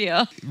often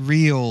feel.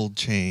 Real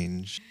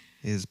change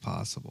is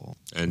possible.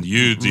 And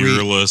you,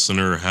 dear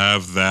listener,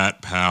 have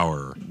that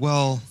power.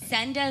 Well,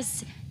 send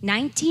us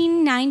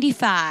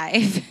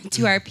 $19.95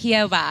 to our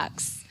P.O.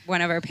 Box.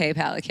 One of our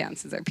PayPal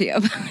accounts is our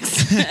P.O.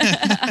 Box.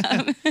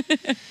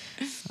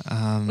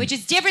 Which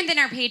is different than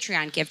our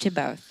Patreon. Give to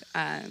both.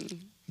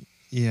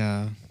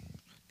 Yeah.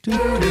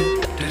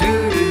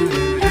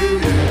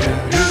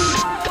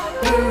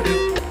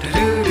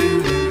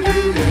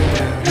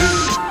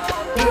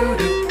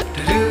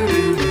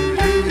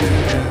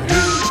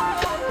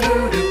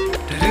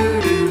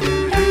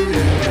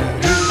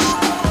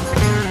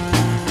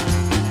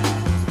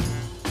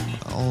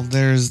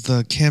 There's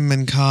the Kim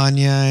and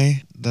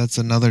Kanye. That's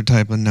another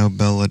type of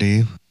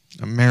nobility.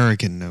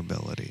 American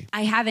nobility.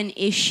 I have an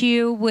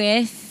issue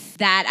with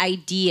that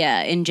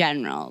idea in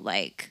general.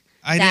 Like,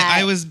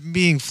 I was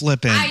being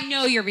flippant. I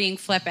know you're being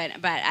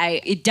flippant, but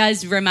it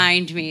does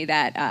remind me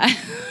that...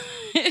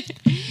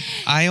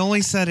 I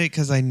only said it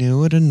because I knew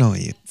it would annoy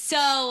you.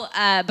 So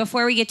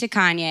before we get to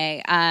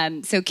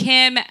Kanye, so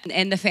Kim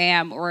and the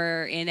fam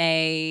were in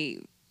a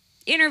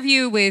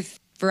interview with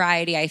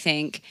Variety, I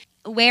think,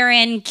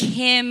 wherein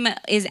Kim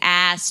is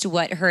asked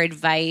what her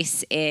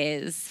advice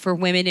is for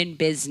women in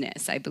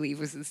business, I believe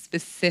was a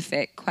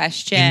specific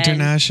question.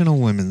 International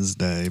Women's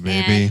Day,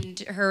 baby. And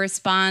her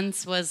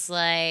response was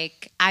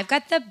like, I've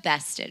got the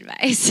best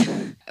advice,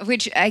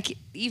 which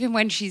even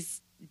when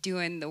she's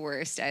doing the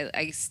worst,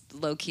 I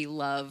low-key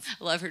love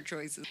her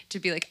choices to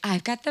be like,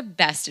 I've got the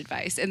best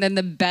advice. And then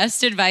the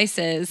best advice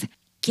is,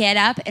 get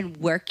up and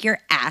work your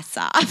ass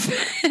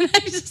off. And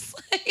I'm just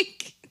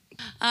like,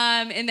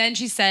 and then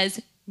she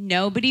says,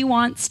 nobody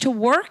wants to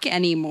work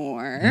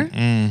anymore.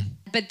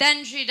 But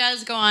then she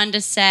does go on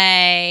to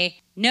say,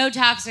 no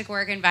toxic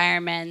work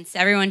environments.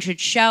 Everyone should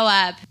show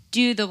up,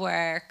 do the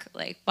work,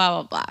 like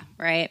blah, blah, blah,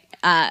 right?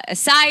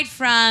 Aside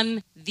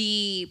from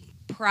the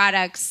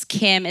products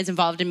Kim is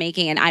involved in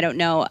making, and I don't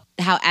know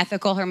how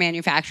ethical her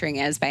manufacturing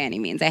is by any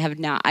means.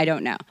 I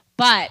don't know.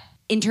 But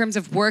in terms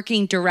of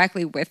working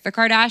directly with the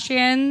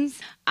Kardashians,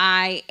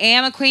 I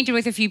am acquainted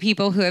with a few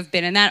people who have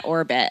been in that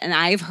orbit, and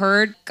I've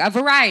heard a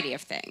variety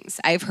of things.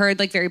 I've heard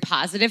like very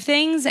positive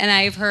things, and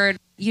I've heard,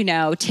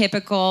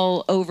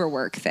 typical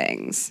overwork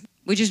things,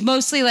 which is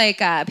mostly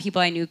like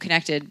people I knew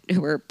connected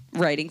who were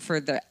writing for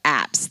the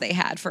apps they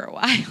had for a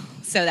while.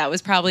 So that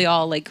was probably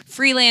all like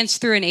freelance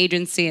through an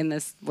agency in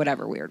this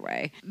whatever weird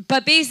way.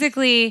 But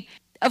basically,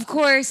 of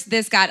course,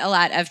 this got a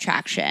lot of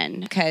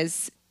traction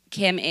because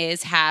Kim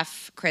is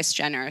half Kris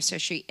Jenner, so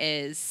she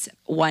is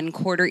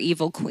 1/4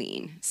 evil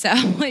queen. So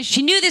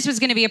she knew this was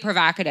going to be a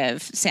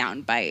provocative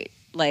soundbite,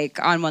 like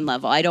on one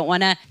level. I don't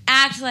want to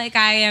act like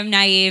I am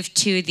naive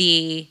to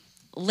the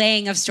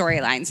laying of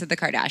storylines that the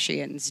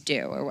Kardashians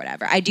do or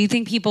whatever. I do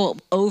think people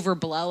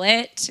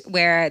overblow it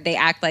where they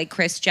act like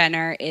Kris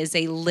Jenner is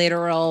a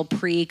literal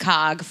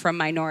precog from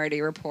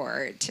Minority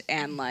Report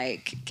and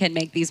like can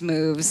make these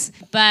moves.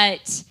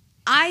 But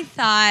I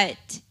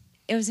thought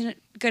it was a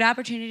good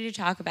opportunity to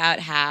talk about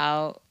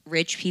how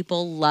rich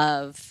people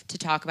love to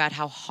talk about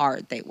how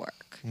hard they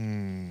work.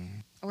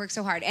 Work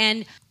so hard.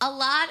 And a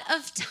lot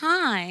of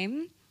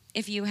time,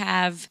 if you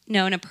have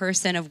known a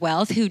person of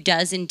wealth who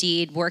does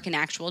indeed work an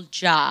actual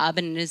job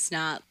and is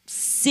not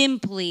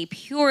simply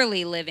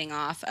purely living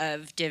off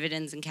of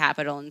dividends and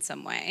capital in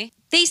some way,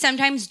 they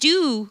sometimes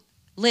do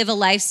live a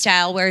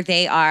lifestyle where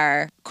they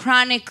are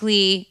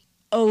chronically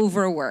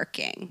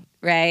overworking,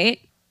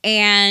 right?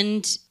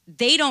 And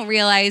they don't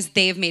realize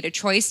they've made a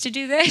choice to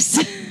do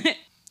this.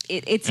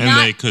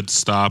 They could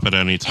stop at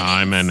any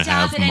time and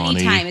have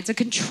money. It's a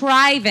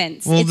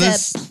contrivance. Well,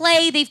 it's a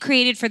play they've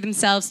created for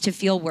themselves to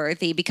feel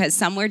worthy because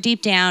somewhere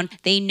deep down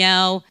they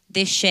know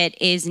this shit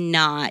is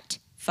not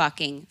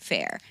fucking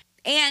fair.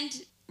 And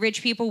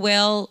rich people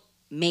will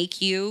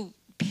make you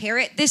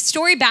parrot this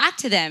story back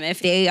to them if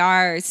they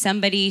are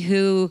somebody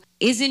who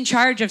is in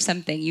charge of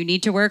something you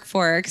need to work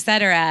for,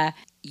 etc.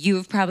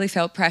 You've probably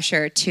felt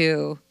pressure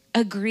to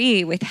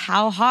agree with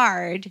how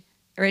hard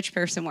a rich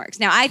person works.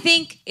 Now, I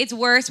think it's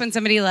worse when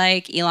somebody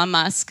like Elon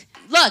Musk.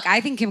 Look,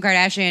 I think Kim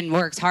Kardashian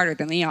works harder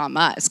than Elon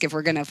Musk if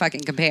we're going to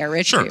fucking compare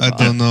rich people. I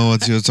don't know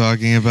what you're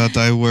talking about.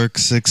 I work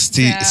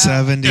 70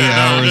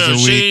 hours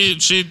a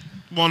week. She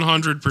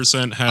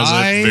 100% has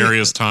at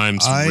various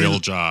times real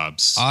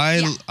jobs.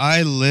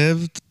 I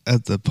lived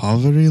at the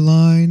poverty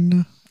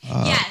line.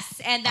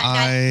 Yes, and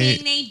that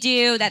thing they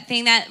do, that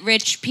thing that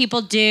rich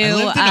people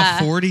do.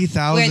 I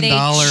lived in a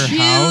 $40,000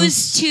 house.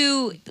 Choose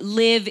to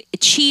live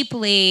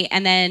cheaply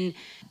and then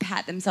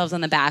pat themselves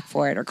on the back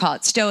for it or call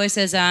it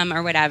stoicism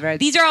or whatever.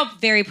 These are all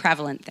very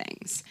prevalent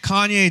things.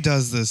 Kanye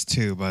does this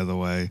too, by the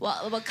way.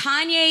 Well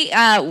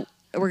Kanye,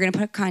 we're going to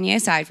put Kanye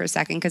aside for a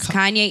second because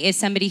Kanye is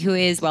somebody who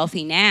is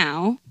wealthy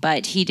now,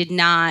 but he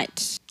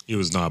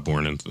was not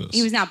born into this.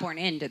 He was not born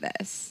into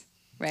this,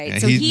 right? Yeah,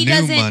 so he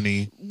doesn't.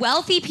 Money.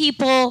 Wealthy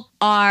people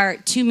are,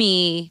 to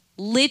me,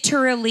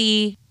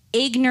 literally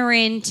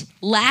ignorant,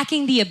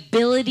 lacking the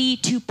ability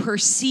to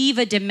perceive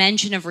a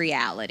dimension of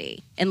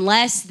reality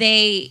unless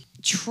they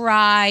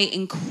try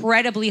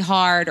incredibly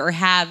hard or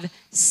have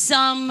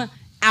some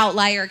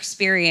outlier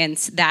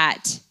experience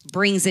that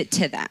brings it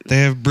to them.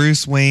 They have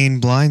Bruce Wayne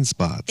blind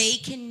spots. They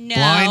can know.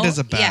 Blind as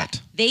a bat.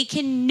 Yeah, they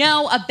can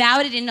know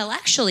about it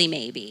intellectually,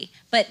 maybe,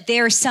 but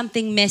there's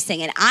something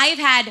missing. And I've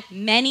had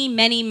many,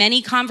 many,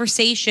 many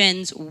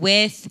conversations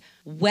with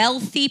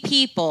wealthy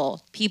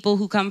people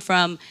who come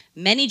from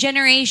many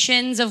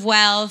generations of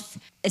wealth,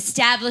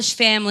 established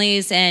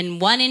families in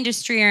one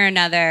industry or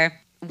another,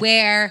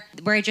 where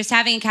we're just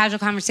having a casual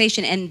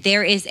conversation and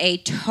there is a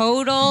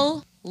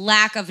total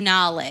lack of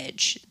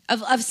knowledge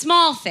of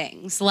small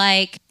things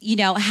like,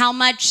 how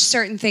much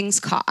certain things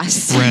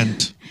cost.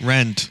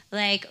 Rent.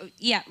 Like,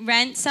 yeah,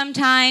 rent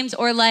sometimes.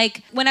 Or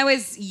like when I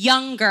was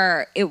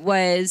younger, it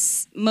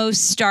was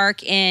most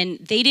stark in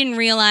they didn't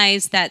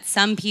realize that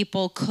some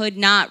people could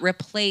not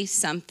replace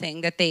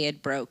something that they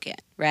had broken,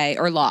 right?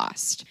 Or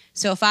lost.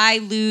 So if I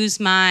lose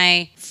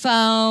my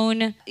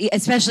phone,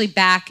 especially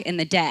back in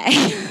the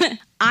day,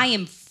 I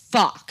am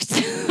fucked,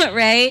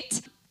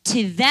 right?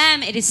 To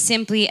them, it is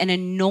simply an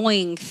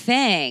annoying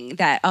thing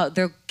that,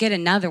 they'll get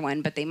another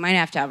one, but they might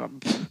have to have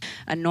an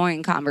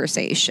annoying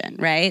conversation,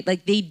 right?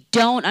 Like, they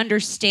don't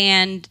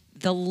understand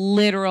the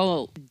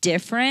literal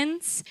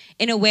difference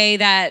in a way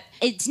that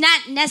it's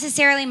not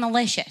necessarily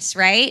malicious,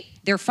 right?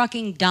 They're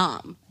fucking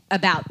dumb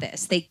about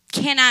this. They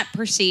cannot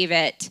perceive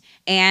it.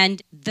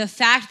 And the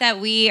fact that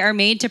we are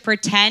made to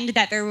pretend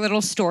that their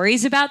little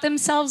stories about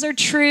themselves are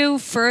true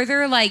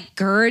further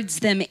girds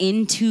them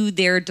into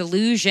their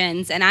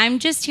delusions. And I'm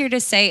just here to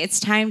say it's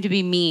time to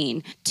be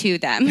mean to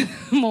them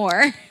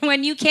more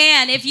when you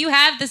can. If you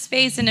have the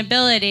space and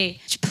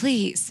ability,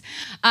 please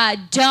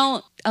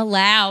don't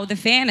allow the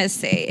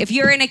fantasy. If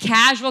you're in a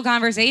casual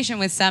conversation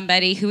with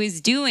somebody who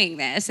is doing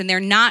this and they're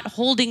not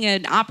holding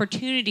an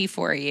opportunity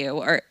for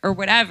you or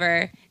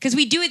whatever, because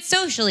we do it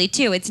socially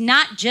too. It's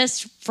not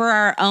just for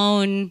our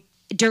own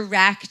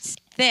direct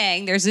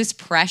thing. There's this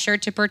pressure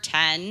to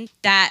pretend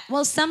that,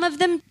 well, some of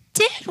them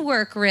did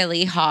work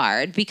really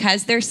hard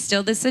because there's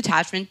still this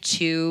attachment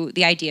to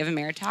the idea of a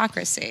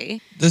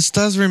meritocracy. This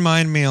does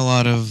remind me a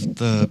lot of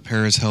the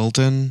Paris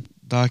Hilton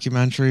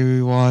documentary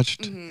we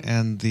watched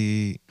and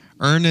the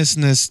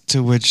earnestness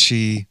to which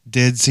she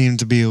did seem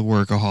to be a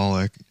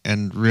workaholic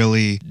and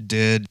really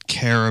did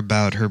care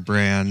about her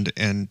brand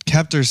and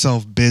kept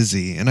herself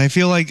busy. And I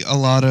feel like a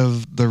lot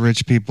of the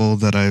rich people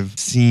that I've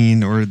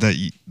seen, or that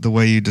the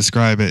way you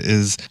describe it,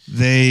 is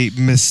they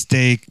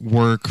mistake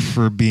work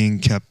for being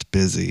kept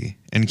busy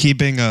and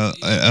keeping a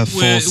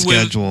full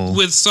schedule.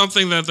 With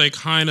something that they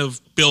kind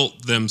of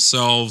built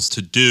themselves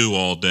to do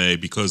all day,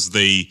 because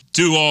they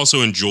do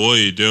also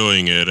enjoy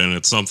doing it, and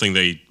it's something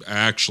they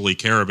actually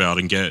care about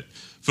and get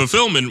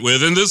fulfillment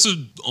with. And this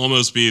would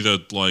almost be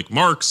the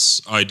Mark's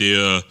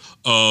idea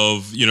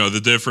of,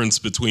 the difference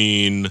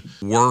between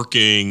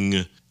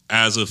working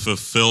as a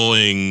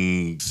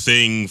fulfilling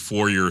thing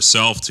for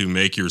yourself to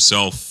make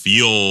yourself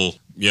feel,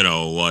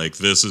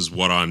 this is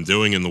what I'm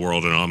doing in the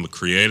world and I'm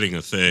creating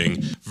a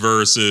thing,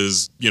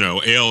 versus,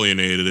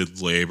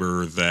 alienated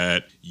labor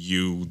that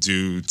you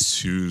do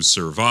to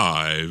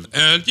survive.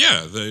 And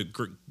yeah,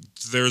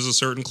 there's a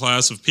certain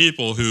class of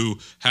people who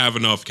have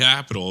enough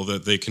capital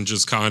that they can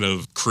just kind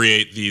of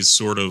create these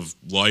sort of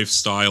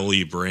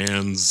lifestyle-y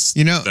brands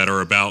that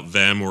are about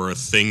them, or a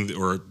thing,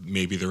 or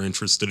maybe they're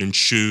interested in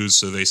shoes,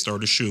 so they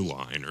start a shoe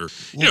line, or,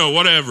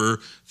 whatever,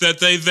 that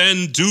they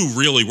then do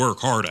really work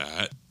hard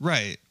at.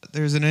 Right.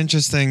 There's an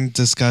interesting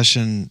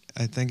discussion,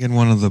 I think, in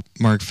one of the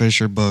Mark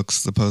Fisher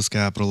books, The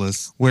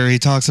Post-Capitalist, where he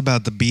talks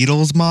about the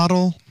Beatles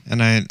model.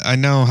 And I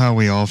know how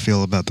we all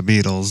feel about the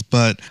Beatles,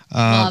 but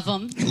love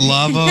them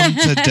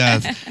to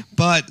death.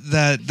 But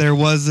that there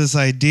was this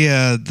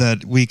idea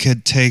that we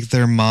could take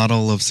their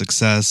model of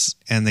success,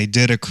 and they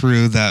did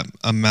accrue that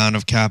amount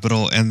of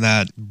capital and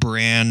that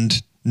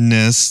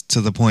brandness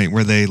to the point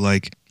where they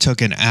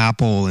took an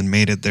apple and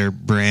made it their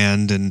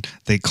brand, and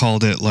they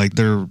called it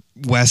their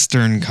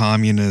Western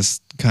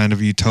communist kind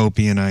of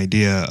utopian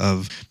idea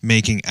of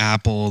making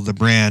Apple the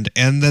brand,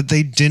 and that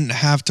they didn't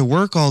have to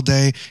work all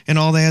day and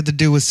all they had to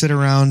do was sit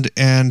around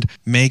and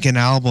make an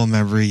album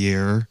every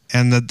year,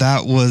 and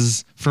that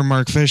was for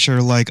Mark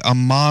Fisher like a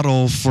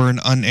model for an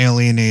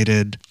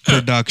unalienated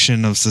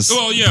production of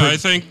society. Well, yeah, I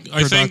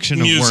think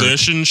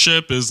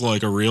musicianship is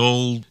like a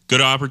real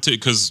good opportunity,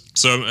 because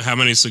how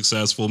many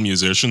successful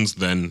musicians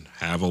then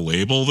have a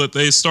label that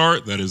they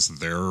start that is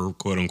their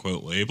quote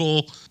unquote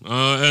label,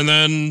 and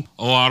then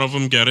a lot of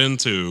them get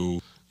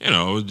into,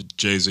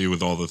 Jay-Z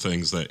with all the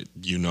things that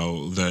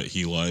that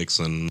he likes,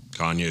 and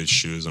Kanye's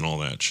shoes and all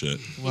that shit.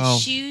 Well,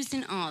 shoes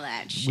and all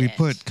that shit. We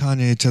put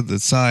Kanye to the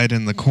side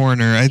in the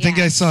corner. I think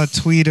I saw a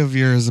tweet of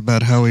yours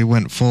about how he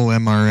went full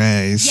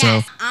MRA. Yes.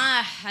 So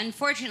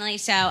unfortunately,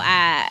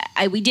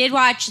 we did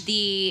watch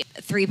the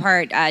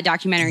 3-part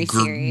documentary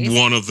series.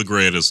 One of the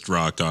greatest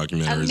rock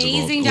documentaries.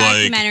 Amazing of all.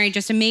 documentary,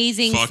 just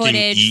amazing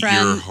footage eat from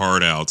your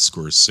heart out,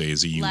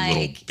 Scorsese, you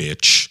little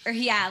bitch.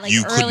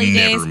 You could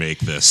never make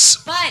this.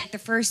 But the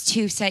first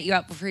 2 set you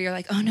up before you're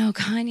like, oh no,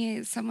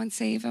 Kanye, someone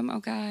save him, oh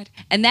God.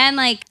 And then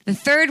the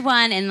third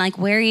one and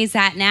where he's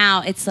at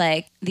now, it's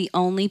the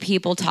only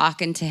people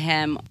talking to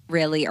him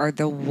really are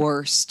the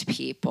worst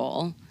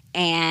people.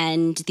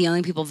 And the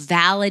only people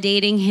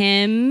validating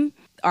him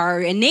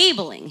are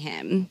enabling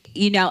him,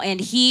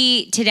 and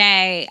he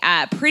today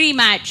pretty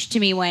much to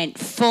me went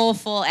full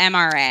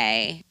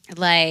MRA,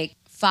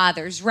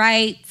 father's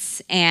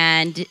rights,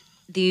 and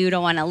you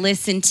don't want to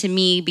listen to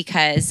me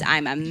because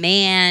I'm a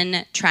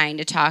man trying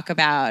to talk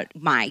about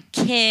my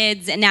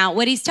kids. And now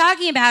what he's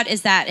talking about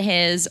is that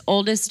his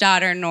oldest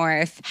daughter,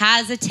 North,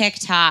 has a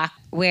TikTok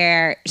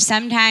where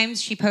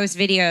sometimes she posts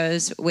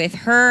videos with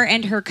her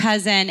and her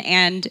cousin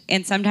and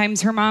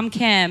sometimes her mom,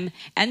 Kim.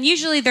 And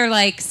usually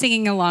they're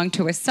singing along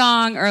to a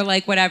song or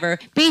whatever.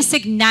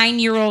 Basic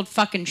 9-year-old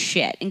fucking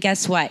shit. And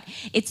guess what?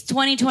 It's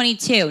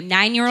 2022.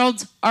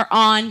 9-year-olds are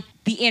on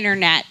the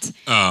internet.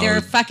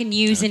 They're fucking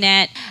using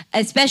it.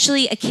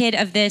 Especially a kid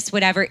of this,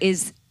 whatever,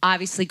 is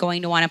obviously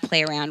going to want to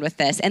play around with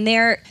this. And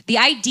the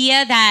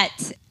idea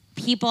that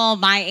people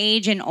my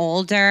age and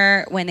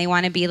older, when they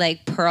want to be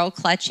pearl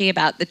clutchy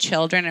about the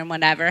children and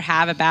whatever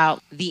have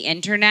about the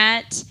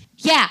internet.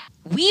 Yeah,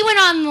 we went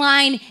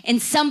online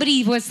and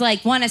somebody was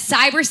want to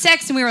cyber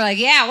sex, and we were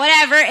yeah,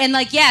 whatever. And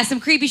yeah, some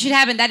creepy shit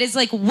happened. That is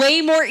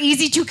way more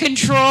easy to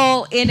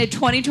control in a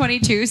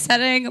 2022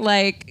 setting,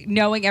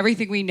 knowing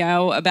everything we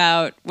know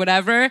about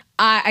whatever.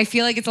 I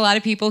feel it's a lot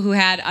of people who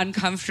had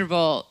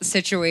uncomfortable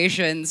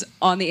situations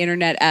on the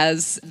internet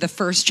as the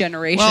first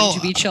generation to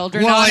be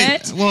children on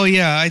it. Well,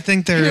 yeah, I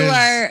think there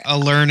is a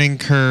learning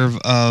curve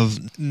of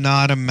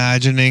not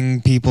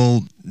imagining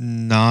people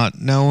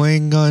not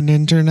knowing on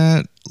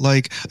internet.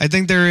 I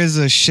think there is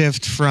a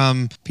shift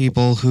from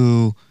people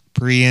who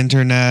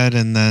pre-internet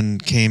and then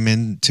came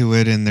into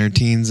it in their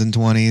teens and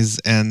 20s,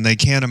 and they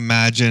can't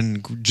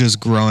imagine just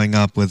growing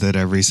up with it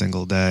every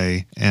single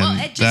day. And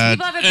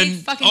people have a big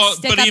fucking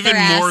stick but up even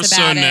their ass more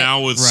so about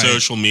now with Right.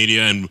 social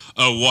media and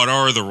what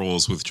are the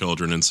rules with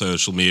children and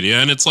social media,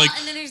 and it's and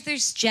then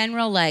there's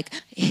general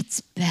it's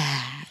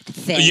bad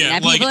thing Yeah,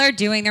 that people are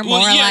doing. They're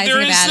moralizing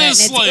there is about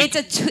this,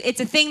 it. And it's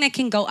a thing that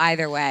can go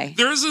either way.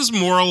 There's this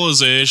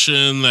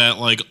moralization that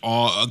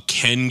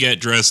can get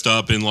dressed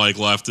up in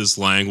leftist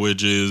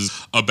languages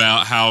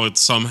about how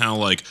it's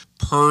somehow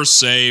per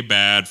se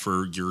bad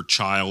for your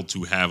child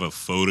to have a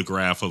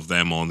photograph of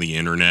them on the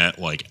internet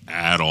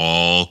at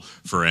all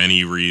for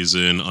any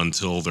reason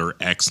until they're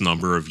X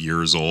number of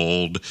years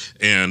old,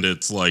 and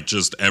it's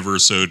just ever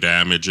so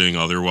damaging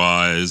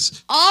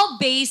otherwise. All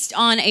based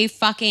on a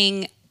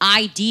fucking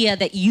idea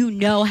that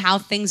how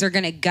things are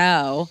going to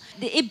go.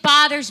 It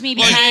bothers me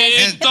because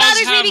it does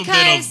bothers have me a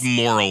because bit of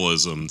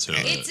moralism to it.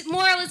 It's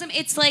moralism.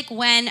 It's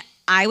when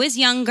I was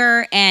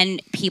younger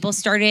and people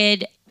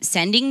started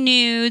sending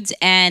nudes,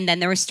 and then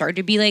there started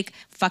to be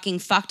fucking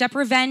fucked up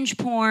revenge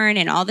porn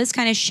and all this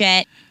kind of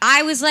shit.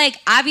 I was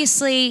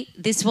obviously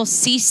this will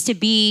cease to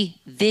be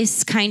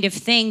this kind of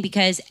thing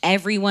because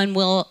everyone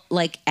will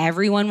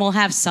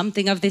have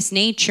something of this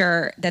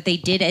nature that they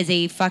did as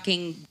a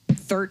fucking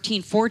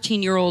 13,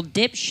 14-year-old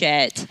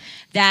dipshit,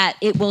 that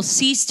it will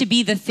cease to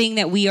be the thing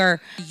that we are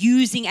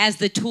using as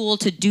the tool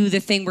to do the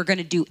thing we're going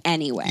to do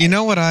anyway. You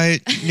know what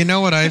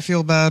I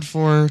feel bad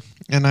for,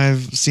 and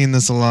I've seen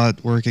this a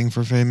lot working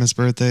for Famous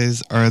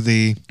Birthdays, are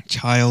the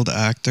child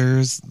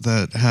actors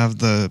that have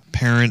the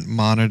parent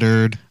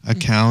monitored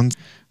account.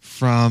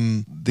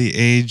 From the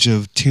age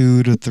of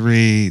 2 to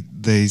 3,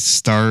 they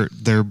start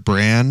their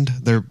brand.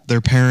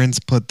 Their parents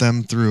put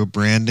them through a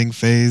branding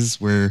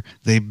phase where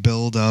they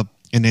build up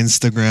an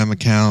Instagram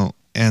account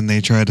and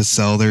they try to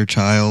sell their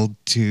child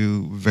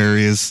to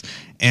various,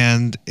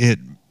 and it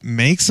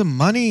makes them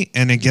money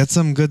and it gets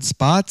them good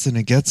spots and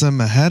it gets them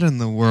ahead in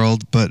the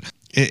world. But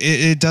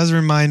it does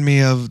remind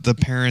me of the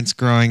parents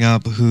growing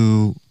up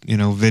who,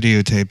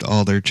 videotaped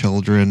all their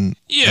children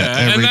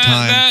every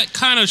time. That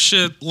kind of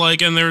shit,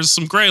 and there's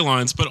some gray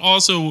lines, but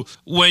also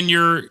when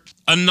you're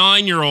a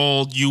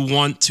 9-year-old, you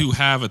want to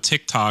have a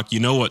TikTok. You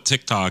know what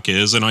TikTok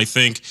is, and I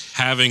think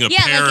having a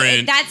parent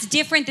like, that's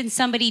different than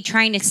somebody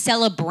trying to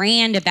sell a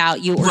brand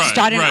about you or Right,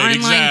 start an right,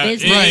 online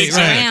business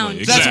around.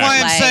 Exactly. That's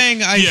why I'm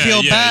saying I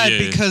feel bad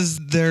yeah. because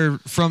they're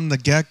from the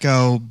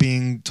get-go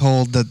being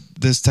told that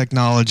this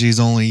technology is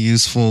only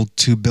useful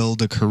to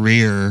build a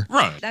career.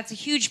 Right. That's a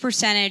huge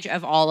percentage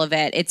of all of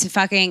it. It's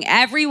fucking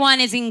everyone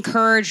is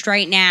encouraged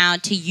right now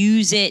to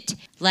use it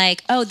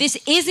like, oh, this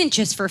isn't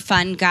just for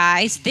fun,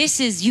 guys. This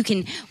is you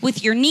can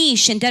with your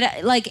niche and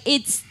like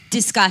it's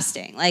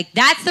disgusting. Like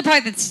that's the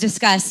part that's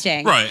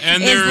disgusting. Right.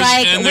 And is there's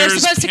like and we're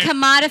there's supposed to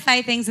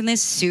commodify things in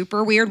this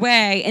super weird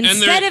way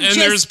instead of just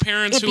there's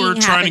parents it who are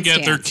being trying to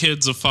get their happenstance.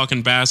 kids a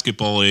fucking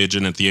basketball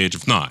agent at the age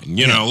of 9.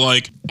 You know,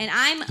 like And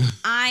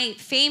I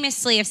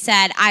famously have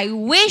said, I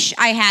wish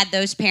I had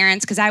those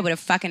parents because I would have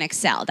fucking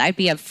excelled. I'd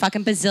be a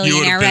fucking you would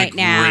bazillionaire have been right a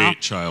now.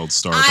 great child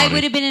star. I buddy.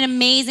 would have been an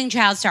amazing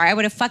child star. I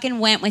would have fucking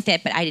went with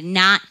it, but I did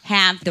not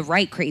have the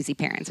right crazy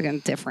parents. I got a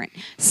different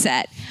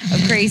set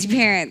of crazy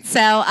parents. So,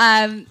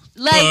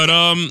 But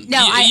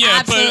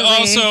absolutely. but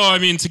also, I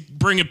mean, to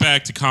bring it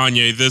back to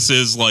Kanye, this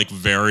is like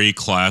very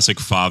classic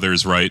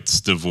father's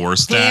rights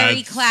divorce dad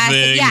Very classic.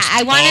 thing Yeah,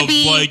 I wanna of,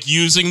 be- like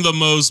using the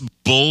most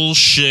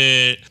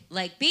bullshit.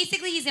 like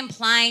basically he's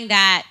implying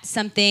that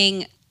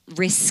something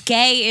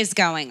risque is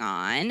going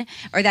on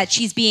or that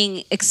she's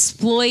being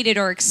exploited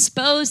or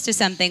exposed to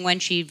something when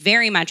she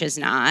very much is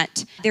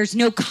not. There's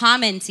no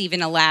comments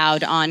even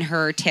allowed on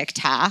her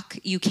TikTok.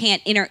 You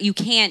can't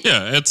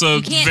Yeah, it's a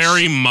You can't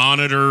very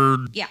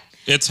monitored. Yeah.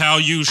 It's how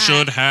you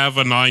should have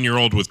a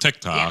 9-year-old with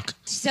TikTok.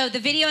 So the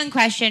video in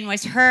question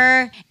was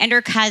her and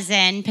her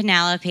cousin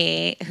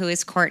Penelope, who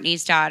is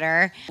Courtney's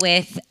daughter,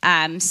 with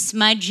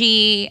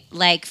smudgy,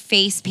 like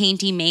face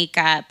painty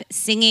makeup,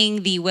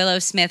 singing the Willow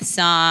Smith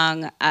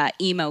song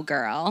 "Emo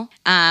Girl,"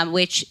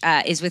 which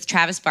is with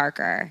Travis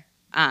Barker,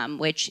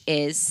 which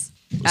is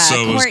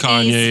So was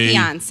Courtney's Kanye.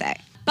 fiance.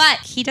 But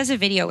he does a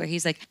video where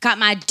he's like, got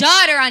my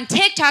daughter on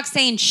TikTok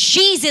saying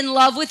she's in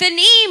love with an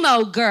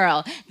emo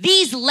girl.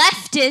 These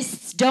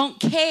leftists don't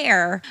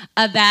care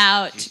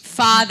about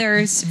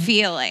fathers'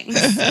 feelings.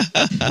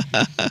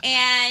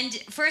 And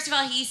first of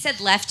all, he said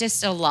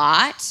leftist a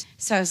lot.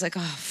 So I was like,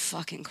 oh,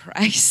 fucking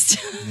Christ.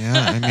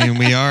 Yeah, I mean,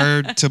 we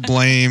are to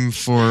blame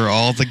for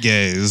all the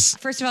gays.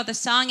 First of all, the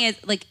song is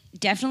like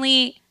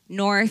definitely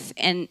North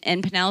and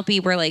Penelope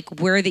were like,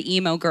 we're the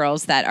emo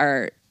girls that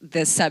are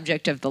the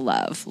subject of the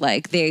love.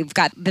 Like they've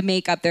got the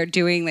makeup, they're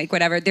doing like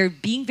whatever. They're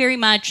being very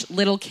much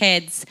little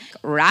kids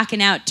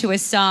rocking out to a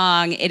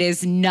song. It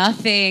is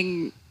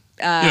nothing.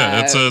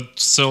 It's a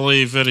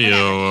silly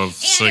video of And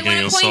singing I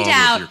a want to song point with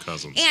out, your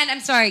cousins. and I'm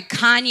sorry,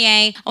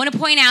 Kanye, I want to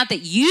point out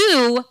that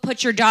you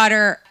put your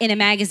daughter in a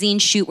magazine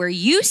shoot where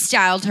you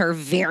styled her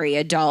very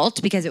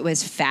adult because it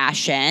was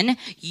fashion.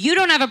 You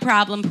don't have a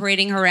problem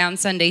parading her around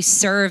Sunday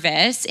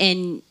service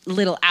in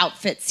little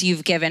outfits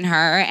you've given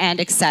her and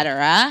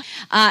etc.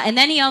 And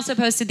then he also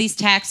posted these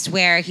texts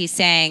where he's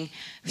saying,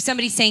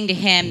 somebody's saying to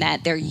him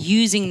that they're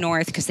using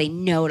North because they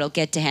know it'll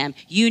get to him.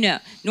 You know,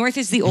 North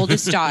is the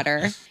oldest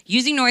daughter.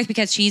 Using North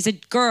because she's a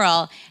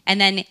girl. And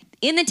then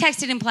in the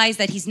text, it implies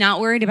that he's not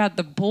worried about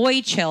the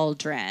boy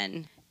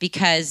children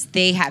because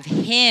they have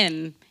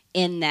him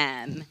in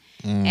them.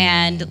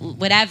 And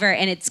whatever.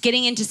 And it's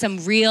getting into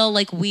some real,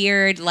 like,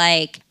 weird,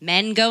 like,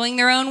 men going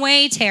their own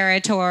way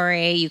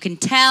territory. You can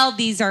tell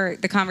these are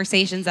the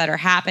conversations that are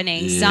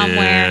happening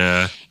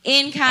somewhere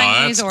in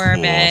Kanye's that's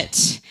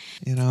orbit.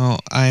 You know,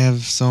 I have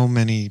so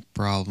many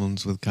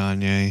problems with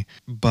Kanye,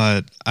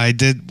 but I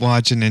did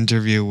watch an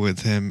interview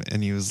with him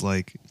and he was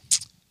like,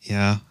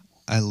 yeah,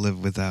 I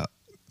live without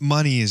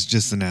money is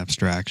just an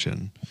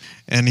abstraction.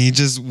 And he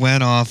just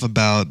went off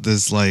about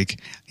this, like,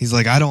 he's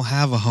like, I don't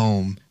have a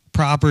home.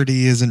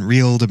 Property isn't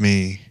real to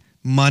me.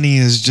 Money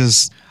is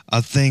just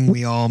a thing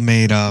we all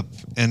made up.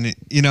 And,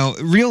 you know,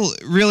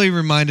 really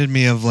reminded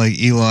me of like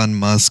Elon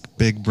Musk,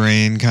 big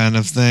brain kind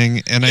of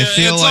thing. And I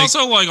feel it's like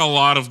also like a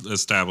lot of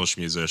established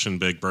musician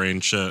big brain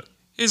shit.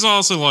 He's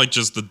also like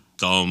just the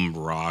dumb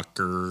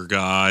rocker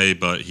guy,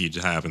 but he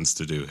happens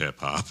to do hip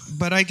hop.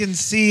 But I can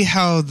see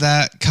how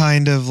that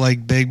kind of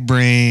like big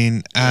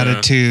brain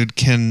attitude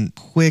can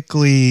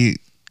quickly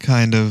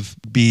kind of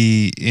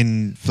be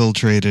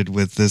infiltrated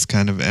with this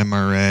kind of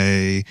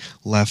MRA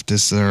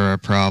leftist era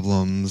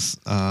problems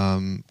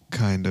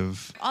kind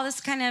of. All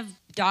this kind of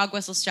dog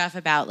whistle stuff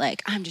about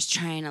like, I'm just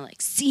trying to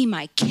like see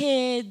my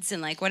kids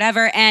and like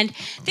whatever. And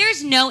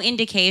there's no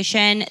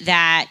indication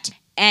that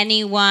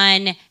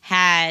anyone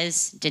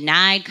has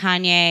denied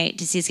Kanye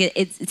to see his kid.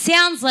 It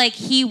sounds like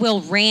he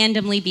will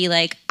randomly be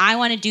like, I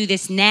want to do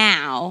this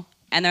now.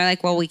 And they're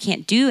like, well, we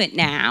can't do it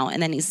now.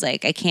 And then he's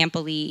like, I can't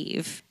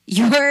believe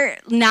you're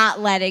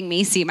not letting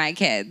me see my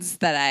kids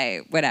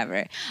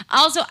whatever.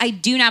 Also, I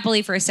do not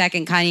believe for a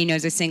second Kanye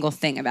knows a single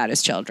thing about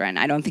his children.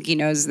 I don't think he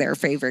knows their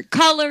favorite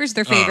colors,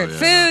 their favorite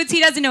foods. He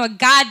doesn't know a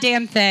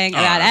goddamn thing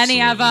about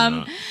any of them.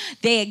 Not.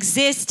 They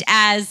exist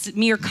as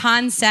mere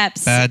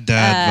concepts. Bad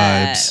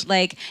dad vibes.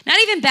 Like, not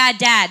even bad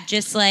dad,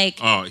 just like...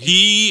 Oh,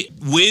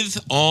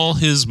 with all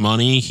his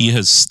money, he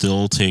has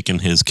still taken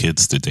his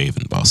kids to Dave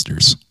 &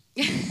 Buster's.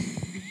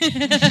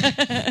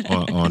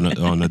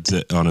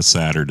 on a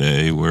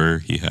Saturday where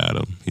he had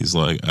them. He's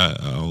like,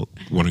 I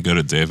want to go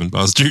to Dave &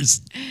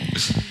 Buster's.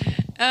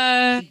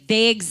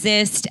 They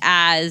exist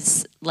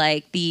as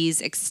like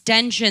these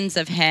extensions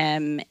of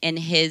him in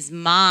his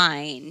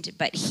mind,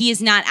 but he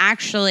is not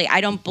actually, I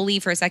don't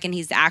believe for a second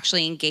he's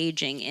actually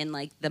engaging in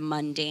like the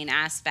mundane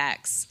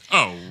aspects.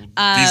 Oh,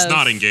 he's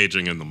not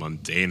engaging in the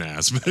mundane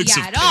aspects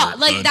of at all. parenthood.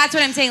 Like, that's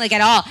what I'm saying, like,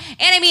 at all.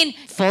 And I mean,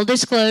 full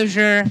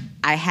disclosure,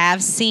 I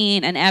have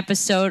seen an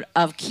episode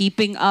of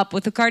Keeping Up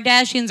with the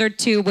Kardashians or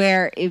two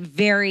where it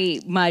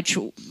very much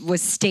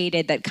was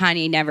stated that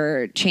Kanye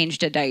never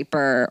changed a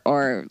diaper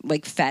or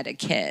like fed a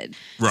kid.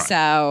 Right.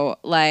 So,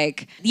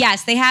 like,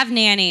 yes, they have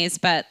nannies,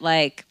 but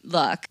like,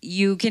 look,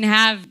 you can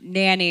have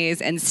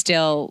nannies and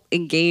still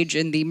engage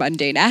in the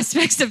mundane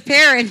aspects of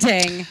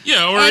parenting.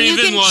 Yeah, or and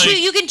even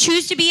you can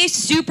choose to be a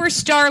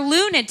superstar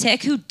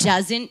lunatic who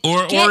doesn't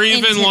or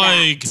even into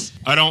like that.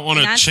 I don't want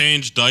to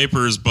change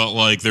diapers, but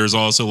like there's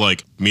also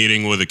like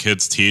meeting with a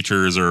kid's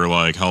teachers or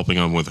like helping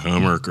them with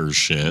homework or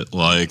shit.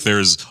 Like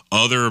there's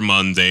other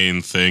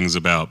mundane things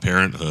about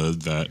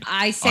parenthood that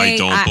I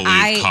don't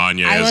believe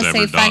Kanye has ever done. I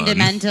will say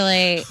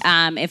fundamentally,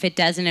 if it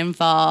doesn't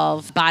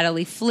involve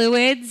bodily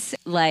fluids,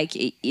 like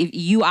if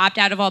you opt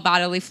out of all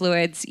bodily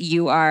fluids,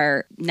 you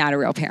are not a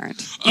real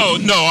parent. Oh,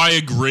 no, I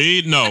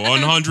agree. No,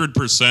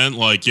 100%.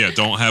 Like, yeah,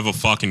 don't have a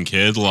fucking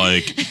kid,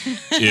 like,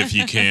 if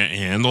you can't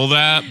handle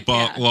that.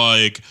 But,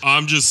 like,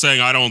 I'm just saying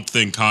I don't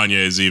think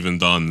Kanye's even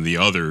done the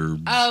other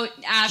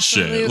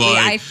absolutely. shit. Like,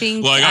 I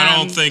think... I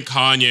don't think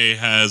Kanye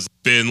has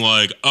been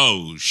like,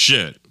 oh,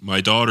 shit,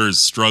 my daughter's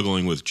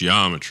struggling with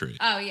geometry.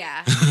 Oh,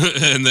 yeah.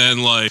 And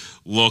then, like,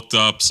 looked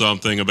up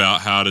something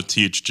about how to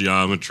teach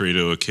geometry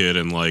to a kid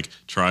and, like,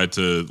 tried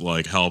to,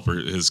 like, help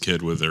his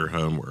kid with their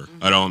homework.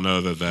 Mm-hmm. I don't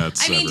know that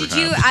that's ever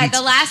happened.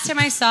 The last time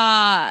I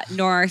saw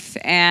North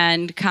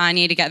and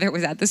Kanye together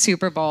was at the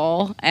Super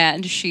Bowl,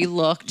 and she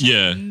looked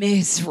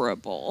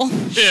miserable.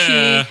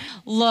 Yeah. She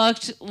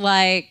looked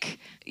like...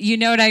 You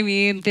know what I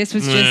mean? This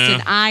was just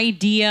an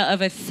idea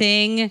of a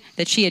thing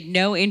that she had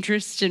no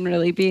interest in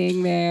really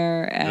being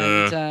there.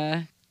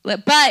 And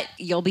but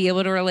you'll be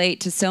able to relate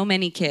to so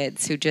many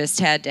kids who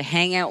just had to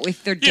hang out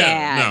with their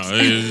dad.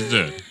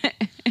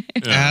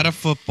 At a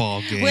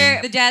football game.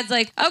 Where the dad's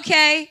like,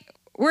 okay,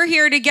 we're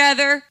here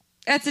together.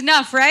 That's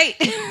enough, right?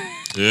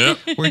 Yeah.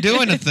 We're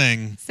doing a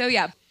thing. So,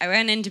 yeah, I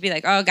went in to be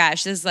like, oh,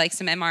 gosh, this is like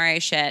some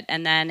MRA shit.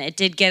 And then it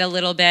did get a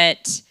little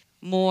bit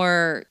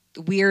more...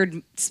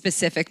 weird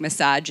specific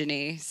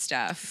misogyny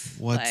stuff.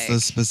 What's the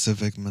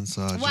specific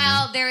misogyny?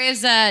 Well, there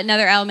is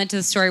another element to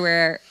the story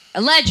where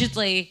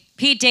allegedly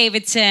Pete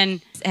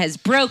Davidson has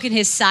broken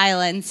his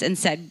silence and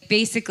said,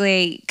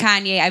 basically,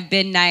 Kanye, I've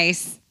been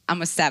nice. I'm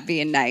going to stop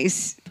being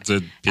nice.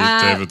 Did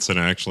Pete Davidson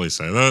actually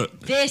say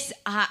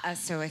that?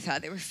 So I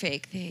thought they were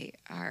fake. They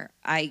are.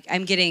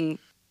 I'm getting...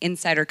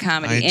 insider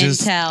comedy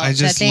intel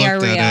that they are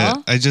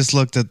real. I just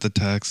looked at the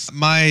text.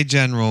 My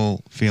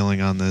general feeling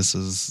on this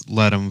is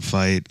let them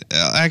fight.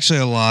 Actually,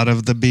 a lot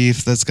of the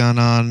beef that's gone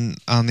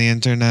on the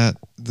internet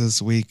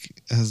this week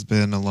has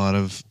been a lot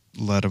of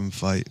let them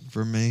fight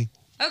for me.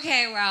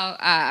 Okay, well,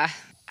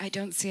 I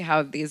don't see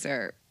how these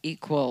are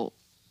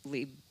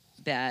equally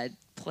bad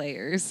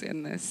players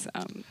in this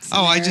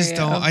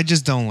scenario. I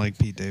just don't like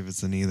Pete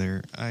Davidson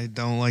either. I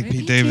don't like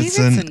Pete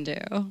Davidson.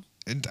 Do?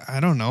 I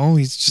don't know.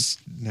 He's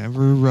just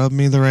never rubbed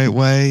me the right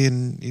way,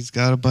 and he's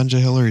got a bunch of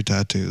Hillary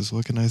tattoos.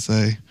 What can I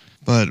say?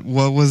 But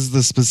what was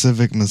the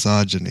specific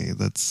misogyny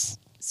that's...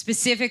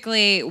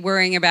 Specifically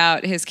worrying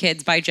about his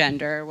kids by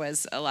gender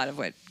was a lot of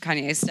what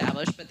Kanye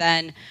established. But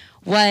then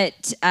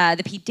what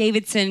the Pete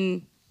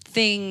Davidson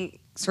thing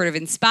sort of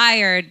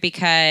inspired,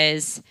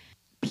 because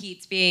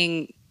Pete's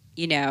being...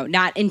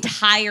 not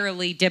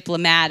entirely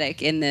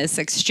diplomatic in this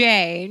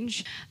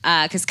exchange,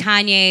 because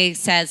Kanye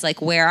says,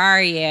 like, where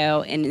are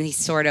you? And he's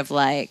sort of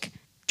like,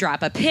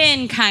 drop a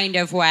pin kind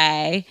of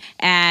way.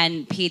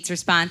 And Pete's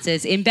response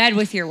is, in bed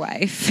with your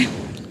wife.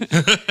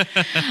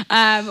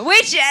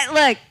 Which,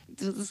 look,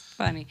 this is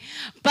funny.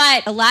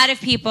 But a lot of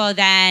people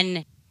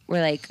then were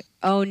like,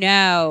 oh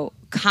no,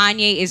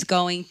 Kanye is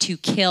going to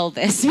kill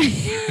this man.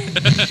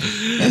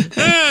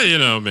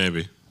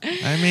 Maybe.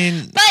 I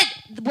mean... But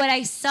what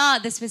I saw,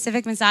 the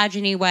specific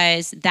misogyny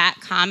was that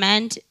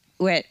comment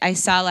what I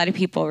saw a lot of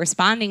people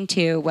responding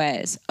to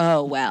was,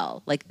 oh,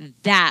 well, like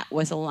that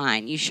was a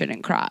line you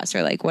shouldn't cross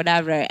or like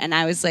whatever. And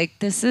I was like,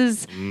 this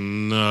is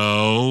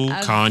No,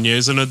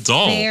 Kanye's an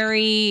adult.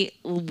 very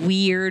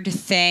weird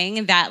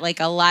thing that like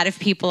a lot of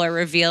people are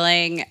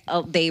revealing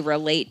they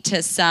relate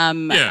to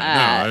some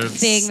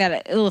thing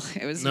that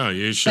it was. No,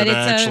 you should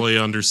actually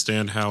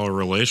understand how a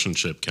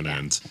relationship can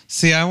end.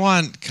 See, I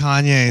want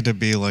Kanye to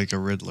be like a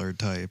Riddler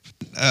type.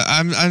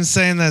 I'm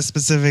saying that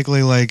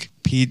specifically, like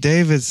Pete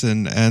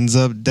Davidson ends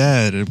up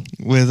dead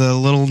with a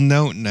little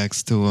note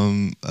next to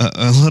him,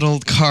 a little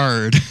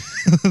card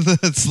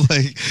that's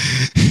like.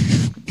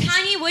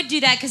 Kanye would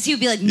do that because he would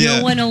be like,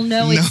 no one will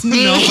know it's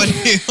me. Nobody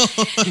He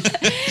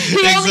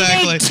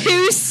only made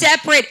 2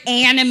 separate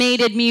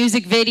animated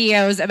music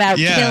videos about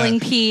killing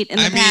Pete in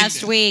the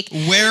past week.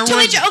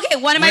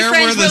 One of my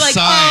friends were like,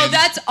 oh,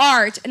 that's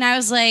art. And I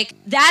was like,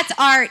 that's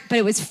art, but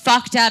it was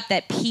fucked up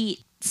that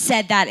Pete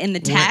said that in the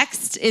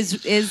text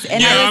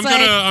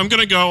I'm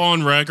gonna go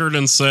on record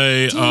and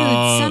say dude,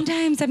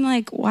 sometimes I'm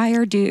like, why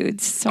are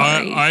dudes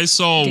sorry I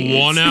saw dudes.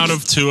 1 out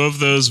of 2 of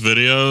those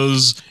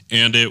videos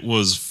and it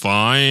was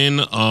fine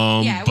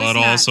but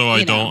also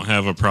I don't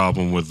have a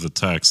problem with the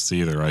text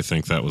either. I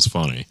think that was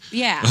funny.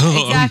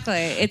 Exactly.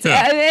 It's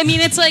I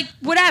mean it's like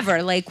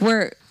whatever, like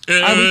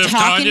are we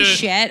talking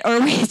shit or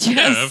are we just...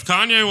 Yeah, if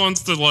Kanye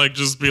wants to, like,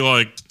 just be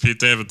like, Pete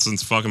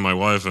Davidson's fucking my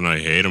wife and I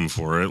hate him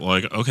for it,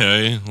 like,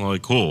 okay,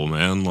 like, cool,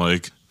 man,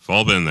 like, we've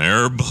all been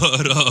there,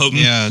 but,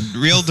 yeah,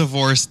 real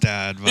divorce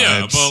dad vibes.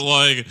 Yeah, but,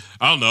 like,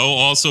 I don't know,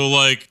 also,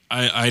 like,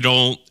 I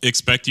don't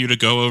expect you to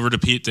go over to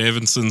Pete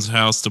Davidson's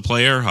house to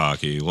play air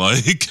hockey.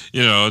 Like,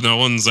 you know, no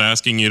one's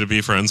asking you to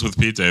be friends with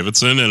Pete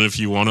Davidson, and if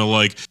you want to,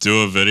 like,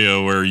 do a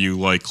video where you,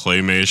 like,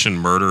 claymation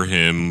murder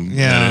him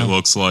and it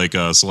looks like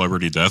a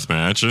celebrity death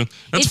match,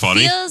 that's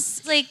funny. It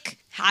feels like,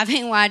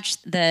 having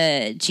watched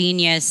the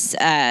Genius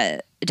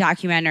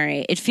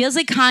documentary, it feels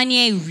like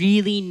Kanye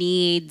really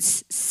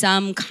needs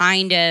some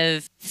kind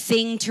of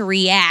thing to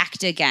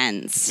react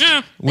against.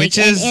 Yeah. Which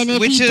if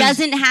he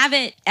doesn't have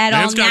it at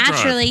all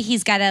naturally,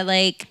 he's gotta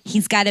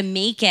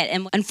make it.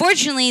 And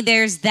unfortunately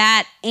there's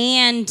that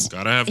and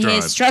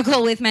his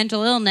struggle with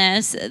mental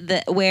illness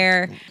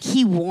where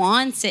he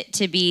wants it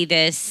to be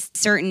this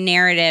certain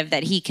narrative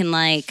that he can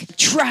like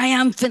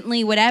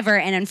triumphantly whatever,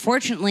 and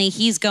unfortunately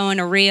he's going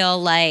a real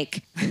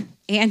like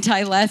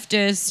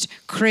anti-leftist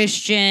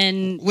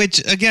Christian, which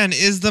again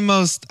is the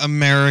most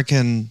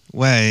American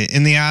way.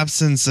 In the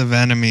absence of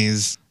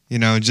enemies, you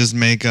know, just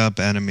make up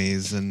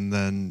enemies and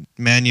then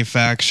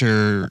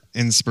manufacture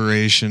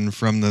inspiration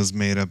from those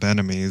made up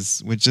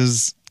enemies, which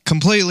is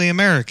completely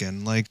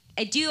American. Like,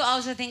 I do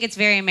also think it's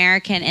very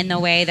American in the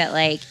way that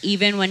like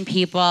even when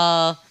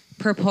people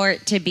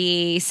purport to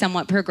be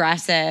somewhat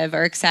progressive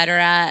or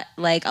etc.,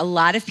 like a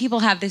lot of people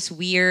have this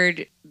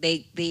weird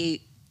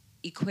they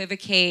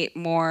equivocate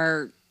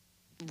more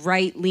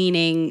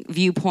right-leaning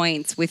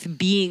viewpoints with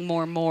being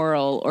more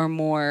moral or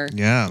more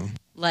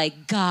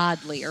like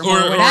godly or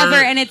whatever,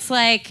 and it's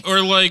like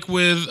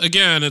with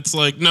again, it's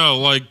like no,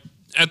 like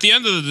at the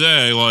end of the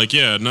day, like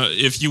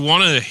if you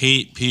want to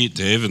hate Pete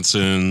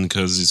Davidson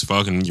because he's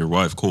fucking your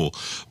wife, cool,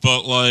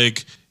 but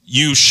like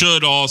you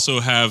should also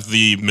have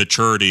the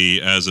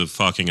maturity as a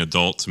fucking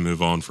adult to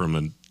move on from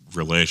a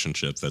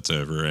relationship that's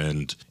over,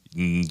 and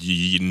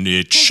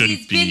it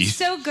shouldn't be. He's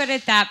been so good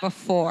at that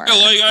before. Yeah,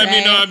 like, I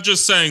mean, I'm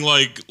just saying,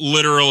 like,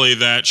 literally,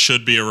 that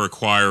should be a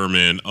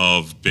requirement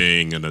of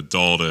being an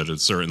adult at a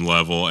certain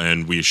level,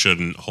 and we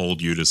shouldn't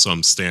hold you to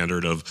some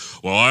standard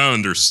of, well, I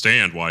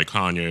understand why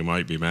Kanye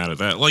might be mad at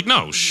that. Like,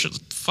 no,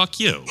 fuck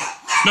you.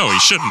 No, he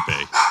shouldn't be.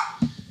 All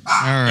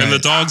right. And the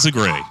dogs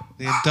agree.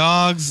 The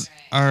dogs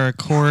are a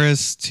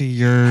chorus to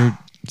your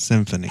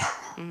symphony.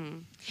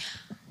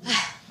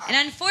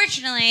 And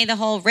unfortunately, the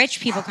whole rich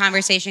people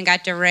conversation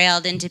got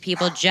derailed into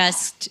people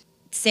just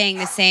saying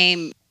the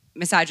same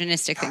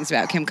misogynistic things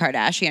about Kim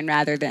Kardashian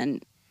rather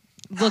than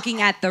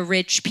looking at the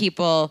rich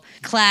people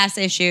class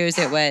issues.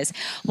 It was,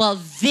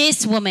 well,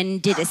 this woman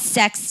did a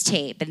sex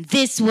tape and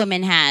this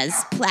woman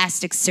has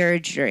plastic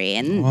surgery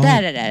and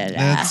da-da-da-da-da.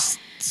 That's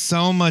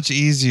so much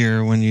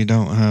easier when you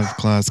don't have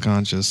class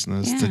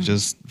consciousness to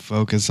just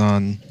focus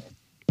on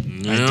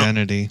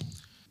identity.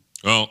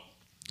 Well,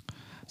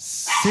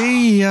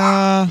 see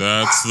ya.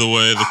 That's the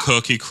way the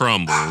cookie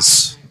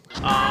crumbles.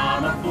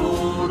 I'm a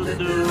fool to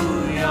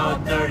do your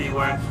dirty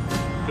work.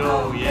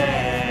 Go,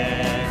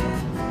 yeah.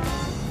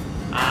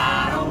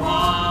 I don't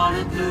want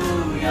to do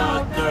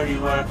your dirty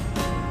work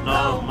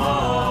no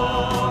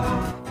more.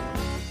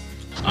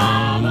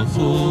 I'm a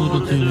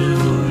fool to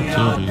do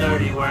your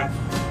dirty work.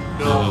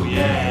 Go,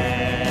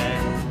 yeah.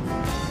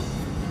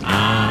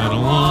 I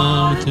don't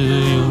want to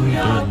do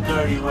your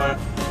dirty work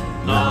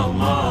no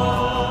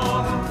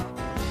more.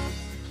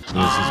 This is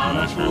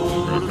my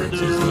favorite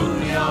references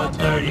that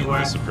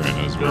The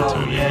Sopranos where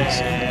Tony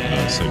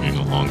was singing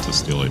along to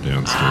Steely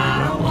Dan's Dirty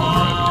Work while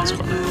driving his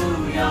car. Do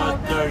your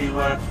dirty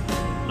work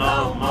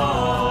no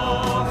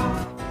more.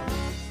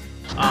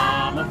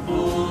 I'm a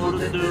fool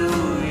to do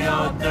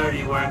your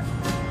dirty work.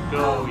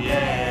 Go,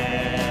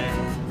 yeah.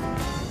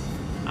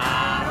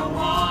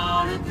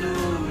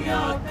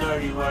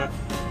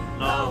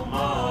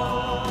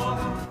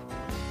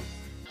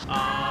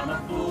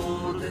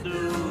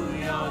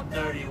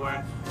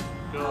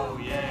 Go,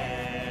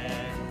 yeah.